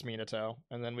 I think it's Minato,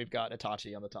 and then we've got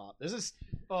Itachi on the top. This is,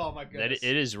 oh my goodness.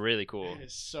 It is really cool. It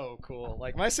is so cool.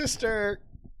 Like, my sister,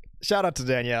 shout out to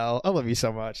Danielle. I love you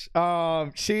so much.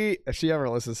 She, if she ever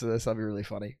listens to this, that'd be really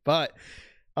funny. But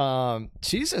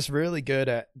she's just really good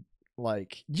at,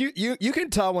 like, you can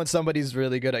tell when somebody's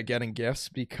really good at getting gifts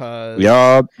because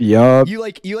Yup.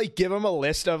 you give them a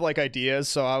list of like ideas.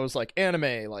 So I was like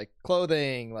anime, like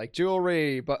clothing, like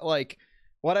jewelry, but like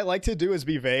what I like to do is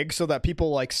be vague so that people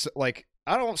like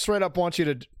I don't straight up want you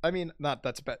to, I mean, not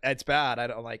that's bad, it's bad. I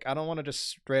don't want to just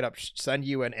straight up send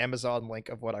you an Amazon link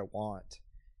of what I want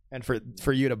and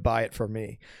for you to buy it from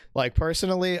me. Like,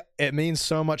 personally, it means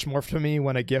so much more to me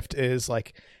when a gift is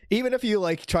like, even if you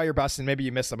like try your best and maybe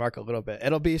you miss the mark a little bit,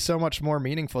 it'll be so much more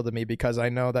meaningful to me because I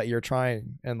know that you're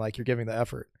trying and like you're giving the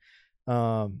effort.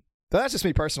 But that's just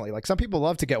me personally. Like, some people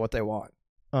love to get what they want.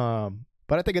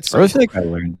 But I think it's so I think I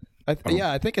learned.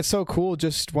 yeah, I think it's so cool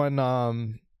just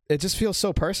when it just feels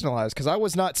so personalized because I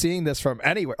was not seeing this from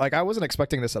anywhere. Like, I wasn't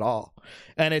expecting this at all,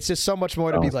 and it's just so much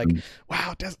more to be like,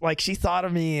 wow, like she thought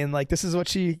of me, and like this is what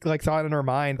she like thought in her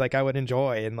mind, like I would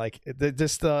enjoy, and like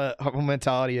just the whole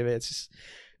mentality of it.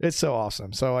 It's so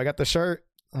awesome. So I got the shirt,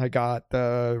 I got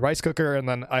the rice cooker, and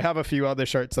then I have a few other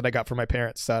shirts that I got from my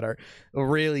parents that are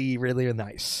really, really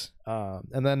nice.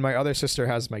 And then my other sister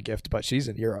has my gift, but she's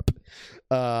in Europe.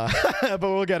 But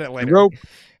we'll get it later.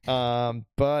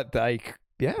 But like,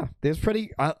 yeah, it's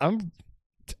pretty. I'm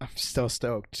still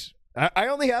stoked. I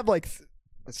only have like,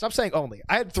 stop saying only.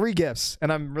 I had 3 gifts,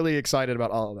 and I'm really excited about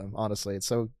all of them. Honestly, it's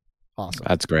so awesome.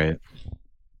 That's great.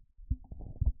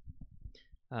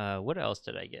 What else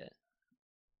did I get?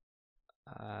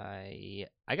 I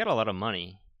got a lot of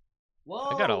money. Whoa!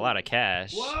 I got a lot of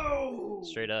cash. Whoa!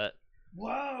 Straight up.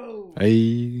 Whoa!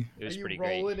 Hey, It was Are you pretty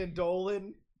rolling great. and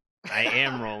doling? I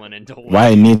am rolling and doling.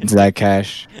 why needs that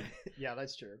cash? Yeah,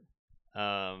 that's true.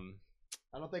 I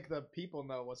don't think the people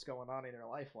know what's going on in your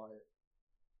life,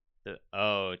 Wyatt.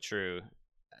 Oh, true.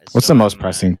 What's So the most I'm,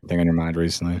 pressing thing on your mind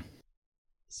recently?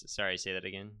 Sorry, say that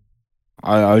again.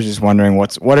 I was just wondering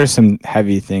what are some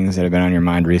heavy things that have been on your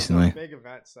mind recently? Big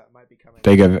events that might be coming.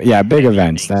 Big Heavy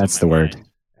events. things on That's my the word. mind.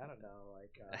 I don't know,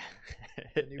 like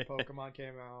the new Pokemon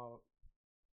came out.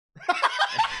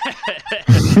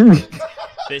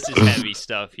 This is heavy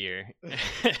stuff here.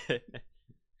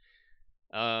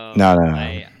 No.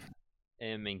 I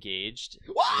am engaged.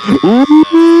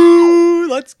 Ooh,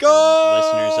 let's go!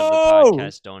 Listeners of the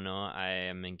podcast don't know I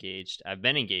am engaged. I've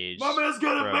been engaged. My man's for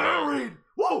getting a bit. married.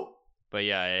 Whoa! But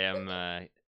yeah, I am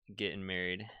getting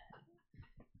married.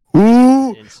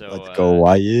 Ooh, And so let's go,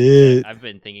 Wyatt. I've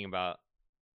been thinking about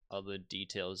all the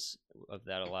details of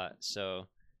that a lot. So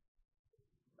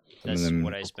that's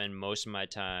what I spend most of my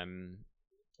time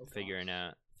figuring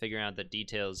out the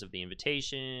details of the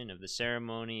invitation, of the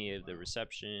ceremony, of the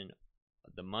reception,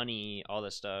 of the money, all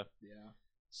that stuff. Yeah.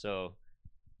 So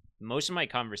most of my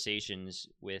conversations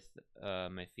with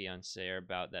my fiance are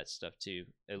about that stuff too,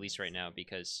 at least right now,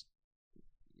 because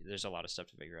there's a lot of stuff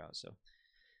to figure out. So,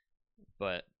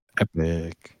 but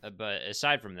Epic.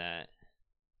 aside from that,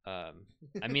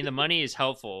 I mean, the money is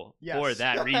helpful for Yes.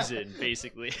 that reason,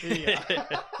 basically. Yeah.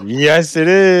 Yes, it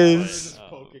We're is. just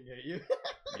poking at you.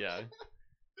 Yeah.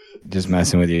 Just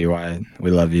messing with you, Wyatt.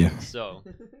 We love you. So,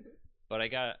 but I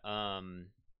got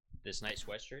this nice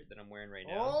sweatshirt that I'm wearing right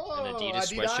now, Oh, an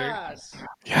Adidas sweatshirt. Adidas.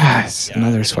 Yes, Yeah, I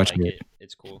another really sweatshirt. like it.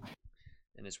 It's cool,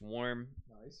 and it's warm.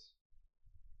 Nice.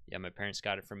 Yeah, my parents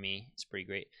got it for me. It's pretty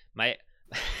great.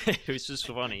 It was just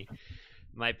funny.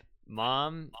 My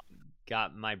mom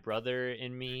got my brother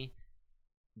and me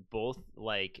both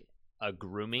like a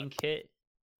grooming kit,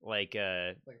 like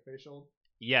Like facial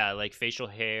like facial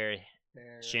hair,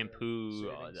 hair, shampoo,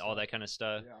 shaving all stuff. that kind of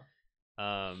stuff.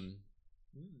 Yeah.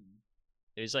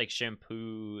 It was like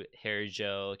shampoo, hair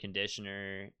gel,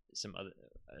 conditioner, some other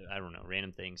I don't know,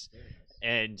 random things. Very nice.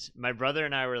 And my brother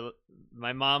and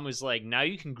my mom was like, "Now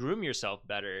you can groom yourself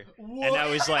better." What? And I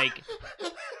was like,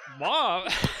 "Mom."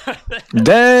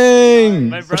 Dang!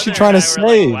 My What's she brother trying and to I were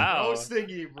like, say? wow. Roasting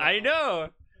you, bro. I know.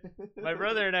 My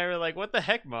brother and I were like, "What the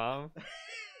heck, Mom?"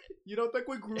 You don't think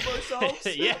we groom ourselves?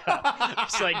 Yeah.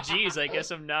 It's like, geez, I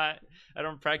guess I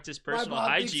don't practice My personal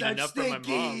mom thinks hygiene I'm enough for my mom.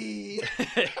 stinky.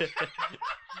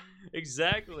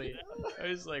 Exactly. I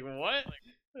was like, what?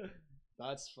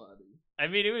 That's funny. I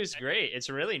mean, it was great. It's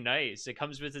really nice. It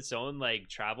comes with its own like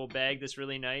travel bag that's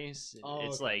really nice. Oh,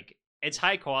 It's okay. like it's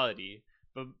high quality.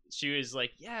 But she was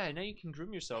like, "Yeah, now you can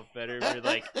groom yourself better." We're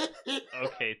like,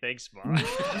 "Okay, thanks, Mom."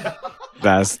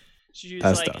 That's She was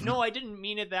That's like, dumb. "No, I didn't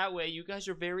mean it that way. You guys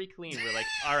are very clean." We're like,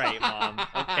 "All right, Mom.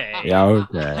 Okay." yeah,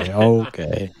 okay,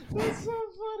 okay. That's so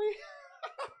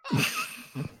funny.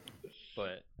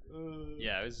 But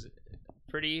yeah, it was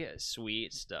pretty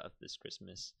sweet stuff this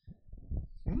Christmas.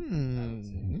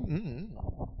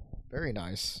 Very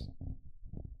nice.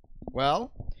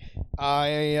 Well,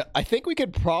 I think we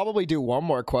could probably do one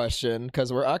more question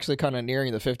because we're actually kind of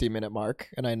nearing the 50-minute mark,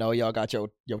 and I know y'all got your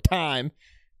time,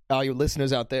 all you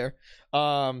listeners out there.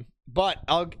 But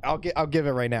I'll give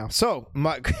it right now. So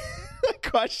my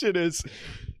question is,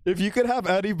 if you could have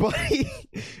anybody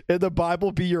in the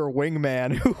Bible be your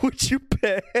wingman, who would you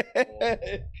pick?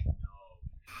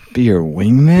 Be your Be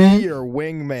wingman? your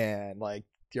wingman, like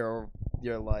you're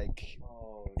like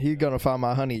he's gonna find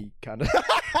my honey, kind of.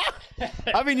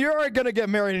 I mean, you're gonna get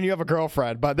married and you have a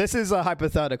girlfriend, but this is a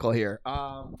hypothetical here.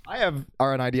 I have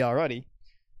an idea already.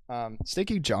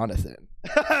 Stinky Jonathan.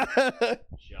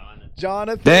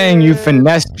 Jonathan. Dang, you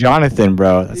finessed Jonathan,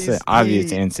 bro. That's He's- an obvious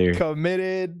he answer.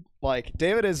 Committed. Like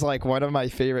David is like one of my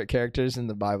favorite characters in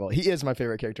the Bible. He is my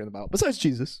favorite character in the Bible, besides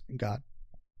Jesus and God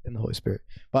and the Holy Spirit.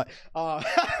 But but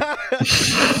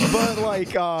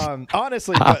like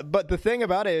honestly, but the thing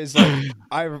about it is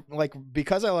like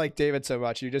because I like David so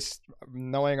much, you just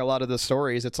knowing a lot of the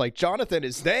stories, it's like Jonathan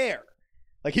is there.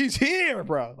 Like he's here,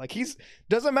 bro. Like he's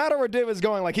doesn't matter where David's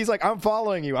going. Like he's like, I'm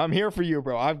following you. I'm here for you,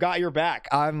 bro. I've got your back.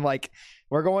 I'm like,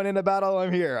 we're going into battle.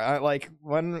 I'm here. I, like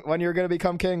when you're gonna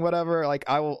become king, whatever. Like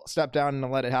I will step down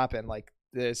and let it happen. Like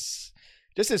this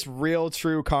real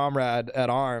true comrade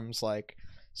at arms. Like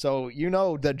so you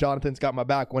know that Jonathan's got my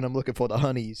back when I'm looking for the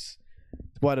honeys.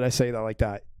 Why did I say that like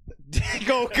that?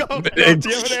 go. Do you have an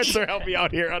answer? Help me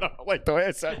out here. I don't like the way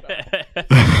I said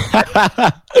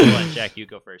that. Come on, Jack, you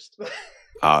go first.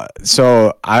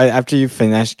 So after you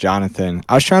finished Jonathan,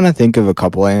 I was trying to think of a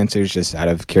couple answers just out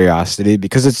of curiosity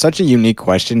because it's such a unique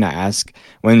question to ask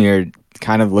when you're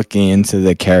kind of looking into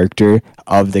the character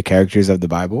of the characters of the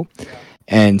Bible.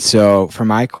 And so for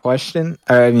my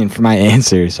for my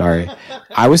answer, sorry,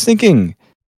 I was thinking,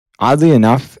 oddly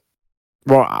enough,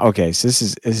 well, okay, so this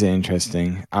is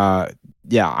interesting.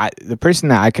 The person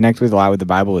that I connect with a lot with the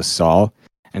Bible is Saul,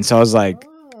 and so I was like,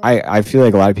 I feel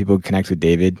like a lot of people connect with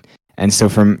David. And so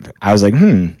I was like,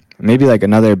 maybe like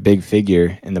another big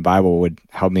figure in the Bible would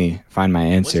help me find my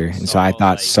answer. Wasn't And so I Saul,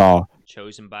 thought like, Saul.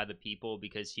 chosen by the people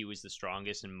because he was the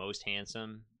strongest and most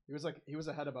handsome. He was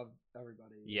ahead above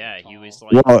everybody. Yeah, he was Tall.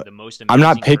 like Well, the most I'm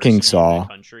not amazing picking person in Saul. the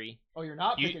country. Oh, you're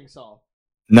not You- picking Saul.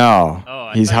 No, Oh,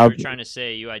 I he's thought you helping. were trying to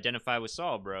say you identify with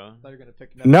Saul, bro. I thought you were gonna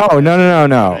pick. No.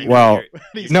 You're- Well,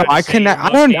 you're no, trying to I say couldn't. you're I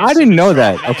most don't. I handsome didn't and know strong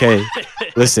that. man. Okay,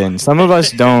 listen. Some of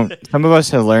us don't. Some of us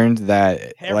have learned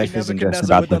that Harry life isn't just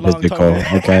Nebuchadnezzar about with the long physical.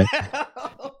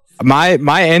 tongue. Okay.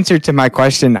 My answer to my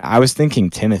question, I was thinking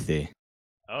Timothy,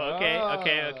 Oh,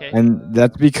 okay. and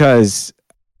that's because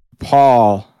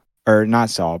Paul, or not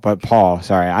Saul, but Paul.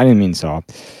 Sorry, I didn't mean Saul.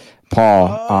 Paul.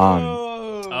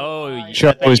 Oh, I Sure,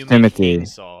 I it thought was you meant Timothy. King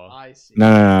Saul. I see.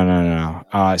 No.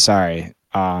 Sorry.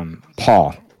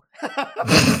 Paul,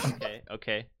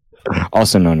 Okay.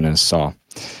 also known as Saul.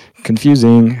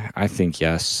 Confusing, I think.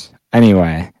 Yes.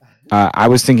 Anyway, I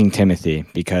was thinking Timothy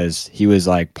because he was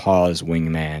like Paul's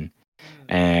wingman,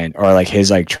 and or like his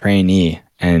like trainee,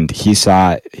 and he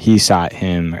sought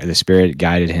him, or the Spirit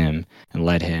guided him and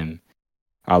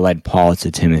led Paul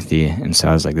to Timothy, and so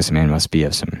I was like, this man must be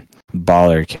of some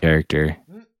baller character.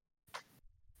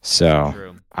 So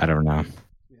True. I don't know.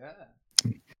 Yeah.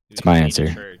 It's my He answer.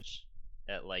 joined church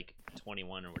at like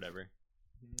 21 or whatever.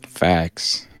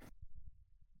 Facts.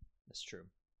 That's true.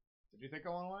 Did you think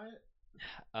of one, Wyatt?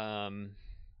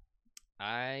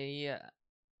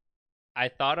 I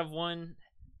thought of one.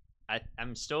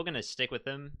 I'm still gonna stick with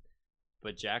him,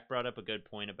 but Jack brought up a good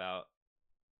point about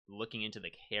looking into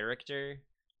the character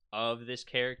of this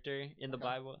character in the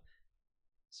Bible.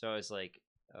 So I was like,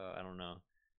 I don't know,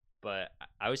 but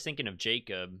I was thinking of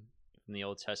Jacob from the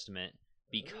Old Testament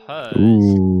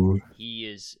because he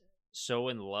is so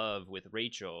in love with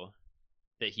Rachel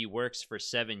that he works for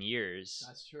 7 years.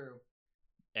 That's true.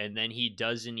 And then he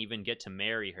doesn't even get to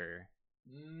marry her.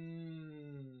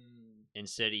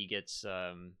 Instead, he gets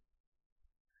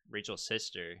Rachel's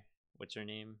sister. What's her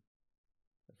name?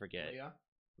 I forget.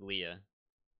 Leah.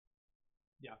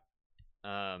 Yeah.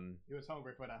 He was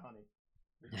hungry for that honey.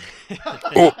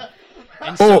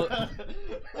 And so,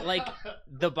 like,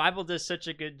 the Bible does such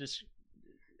a good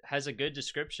has a good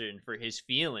description for his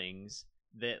feelings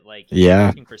that, like, he's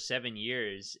working for 7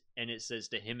 years, and it says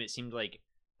to him it seemed like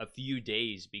a few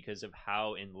days because of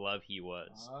how in love he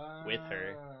was with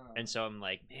her. And so I'm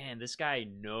like, man, this guy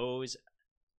knows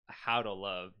how to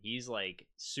love. He's like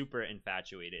super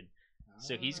infatuated.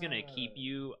 So he's going to keep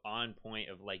you on point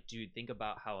of like, dude, think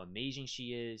about how amazing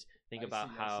she is. Think about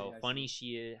how funny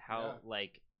she is, how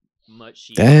like much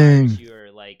she admires you,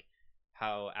 or like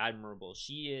how admirable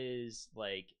she is.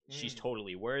 Like she's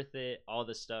totally worth it, all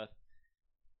this stuff.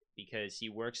 Because he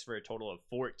works for a total of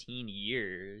 14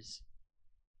 years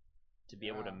to be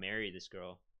able to marry this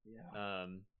girl.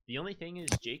 The only thing is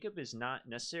Jacob is not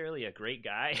necessarily a great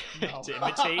guy to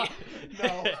imitate.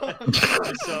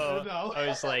 So I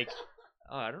was like,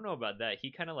 oh, I don't know about that.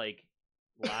 He kind of like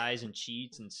lies and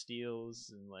cheats and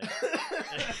steals and like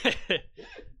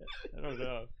I don't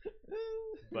know.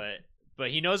 But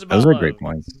he knows about those are love. great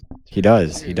points. He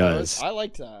does. I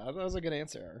liked that. That was a good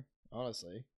answer,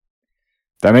 honestly.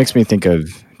 That makes me think of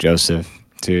Joseph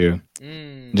too.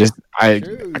 Just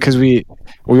because we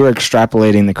were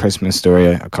extrapolating the Christmas story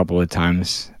a couple of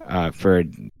times for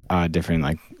different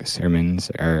like sermons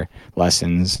or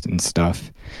lessons and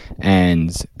stuff,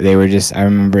 and they were just, I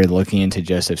remember looking into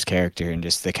Joseph's character and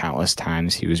just the countless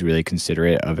times he was really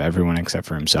considerate of everyone except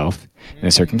for himself in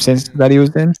the circumstances that he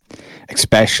was in,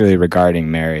 especially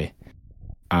regarding Mary,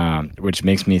 which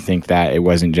makes me think that it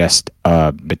wasn't just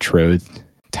a betrothed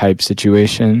type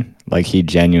situation. Like he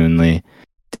genuinely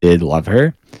did love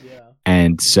her,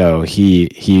 and so he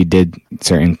did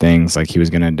certain things, like he was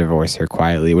going to divorce her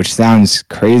quietly, which sounds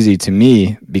crazy to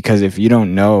me, because if you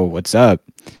don't know what's up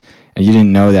and you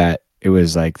didn't know that it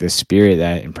was like the Spirit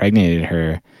that impregnated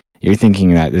her, you're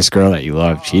thinking that this girl that you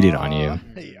love cheated on you.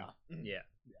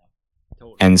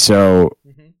 Totally. And so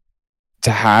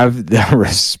to have the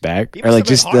respect, or like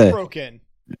just the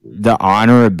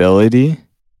honorability,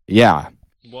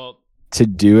 well, to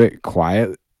do it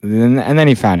quiet, and then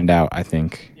he found out, I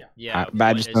think. But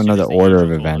I just don't know the order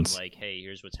of events. Like, hey,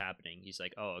 here's what's happening. He's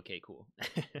like, oh, okay, cool.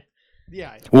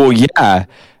 Well, yeah.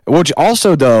 Which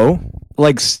also, though,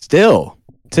 like, still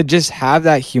to just have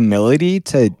that humility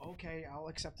to. Okay, I'll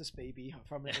accept this baby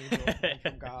from an angel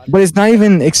from God. But it's not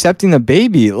even accepting the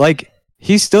baby. Like,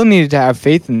 he still needed to have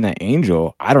faith in the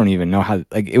angel. I don't even know how.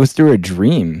 Like, it was through a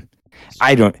dream.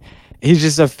 He's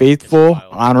just a faithful,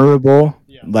 honorable,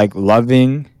 like,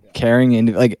 loving, caring,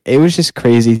 and like, it was just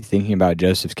crazy thinking about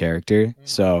Joseph's character.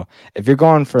 So if you're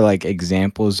going for like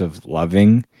examples of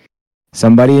loving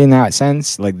somebody in that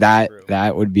sense, like that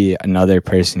would be another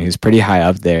person who's pretty high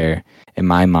up there in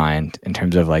my mind in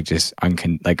terms of like just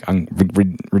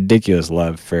ridiculous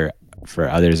love for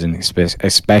others, and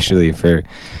especially for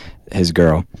his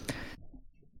girl.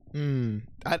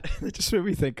 That just made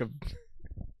me think of,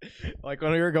 like,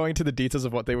 when we were going to the details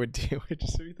of what they would do, it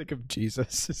just made me think of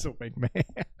Jesus as a wingman.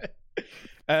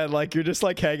 And like you're just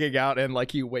like hanging out, and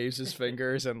like he waves his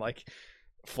fingers, and like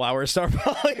flowers start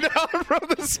falling down from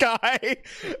the sky,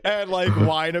 and like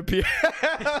wine appears.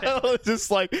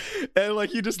 Just like, and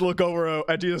like you just look over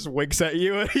and he just winks at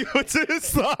you, and he puts his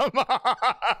thumb.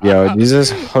 Yo,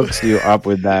 Jesus hooks you up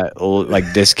with that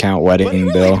like discount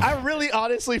wedding bill. I really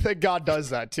honestly think God does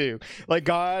that too. Like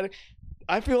God,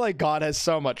 I feel like God has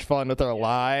so much fun with our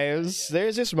lives.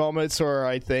 There's just moments where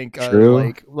I think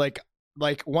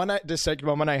like one distinct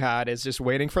moment I had is just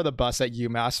waiting for the bus at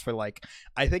UMass for like,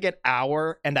 I think, an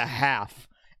hour and a half.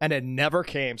 and it never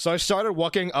came. So I started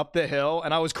walking up the hill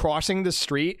and I was crossing the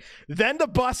street. Then the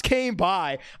bus came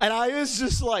by and I was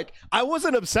just like, I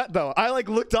wasn't upset though. I like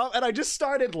looked up and I just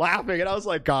started laughing and I was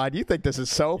like, God, you think this is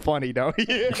so funny, don't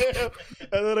you?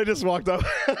 And then I just walked up.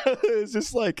 It's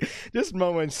just like, just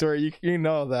moments where you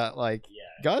know that like,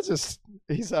 God's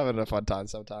he's having a fun time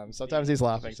sometimes. Sometimes he's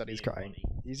laughing, sometimes he's crying.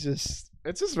 It's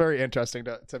just very interesting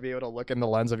to be able to look in the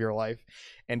lens of your life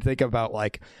and think about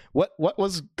like what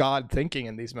was God thinking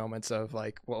in these moments of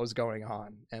like what was going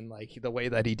on and like the way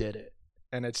that he did it.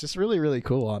 And it's just really, really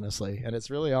cool, honestly. And it's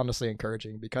really honestly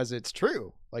encouraging because it's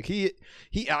true. Like he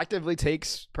actively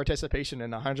takes participation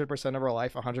in 100% of our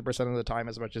life, 100% of the time,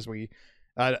 as much as we,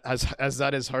 as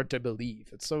that is hard to believe.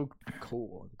 It's so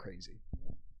cool and crazy.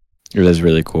 It is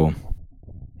really cool.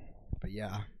 But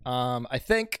yeah, I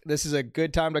think this is a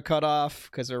good time to cut off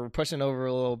because we're pushing over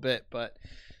a little bit. But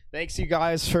thanks you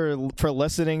guys for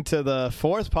listening to the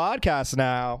 4th podcast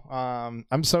now.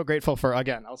 I'm so grateful for,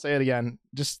 again, I'll say it again,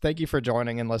 just thank you for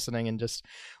joining and listening and just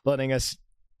letting us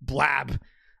blab.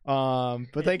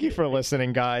 But thank you for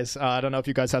listening, guys. I don't know if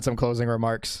you guys had some closing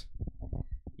remarks.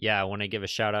 Yeah, I want to give a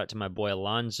shout out to my boy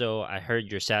Alonzo. I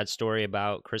heard your sad story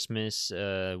about Christmas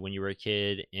when you were a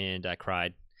kid, and I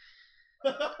cried.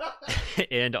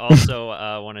 And also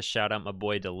want to shout out my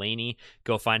boy Delaney.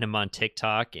 Go find him on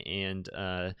TikTok and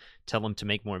tell him to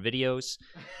make more videos.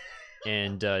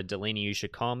 And Delaney, you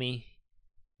should call me.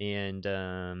 And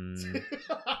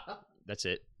that's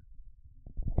it.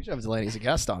 We should have Delaney as a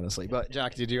guest, honestly. But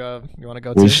Jack, did you want to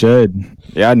go too? We should.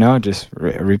 Yeah, no, just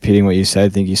repeating what you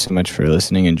said. Thank you so much for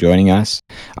listening and joining us.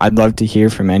 I'd love to hear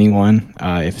from anyone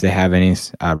if they have any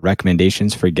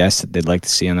recommendations for guests that they'd like to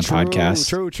see on the podcast.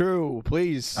 True.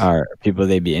 Please. Or people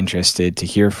they'd be interested to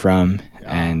hear from.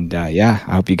 Yeah. And I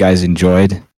hope you guys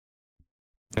enjoyed.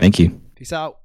 Thank you. Peace out.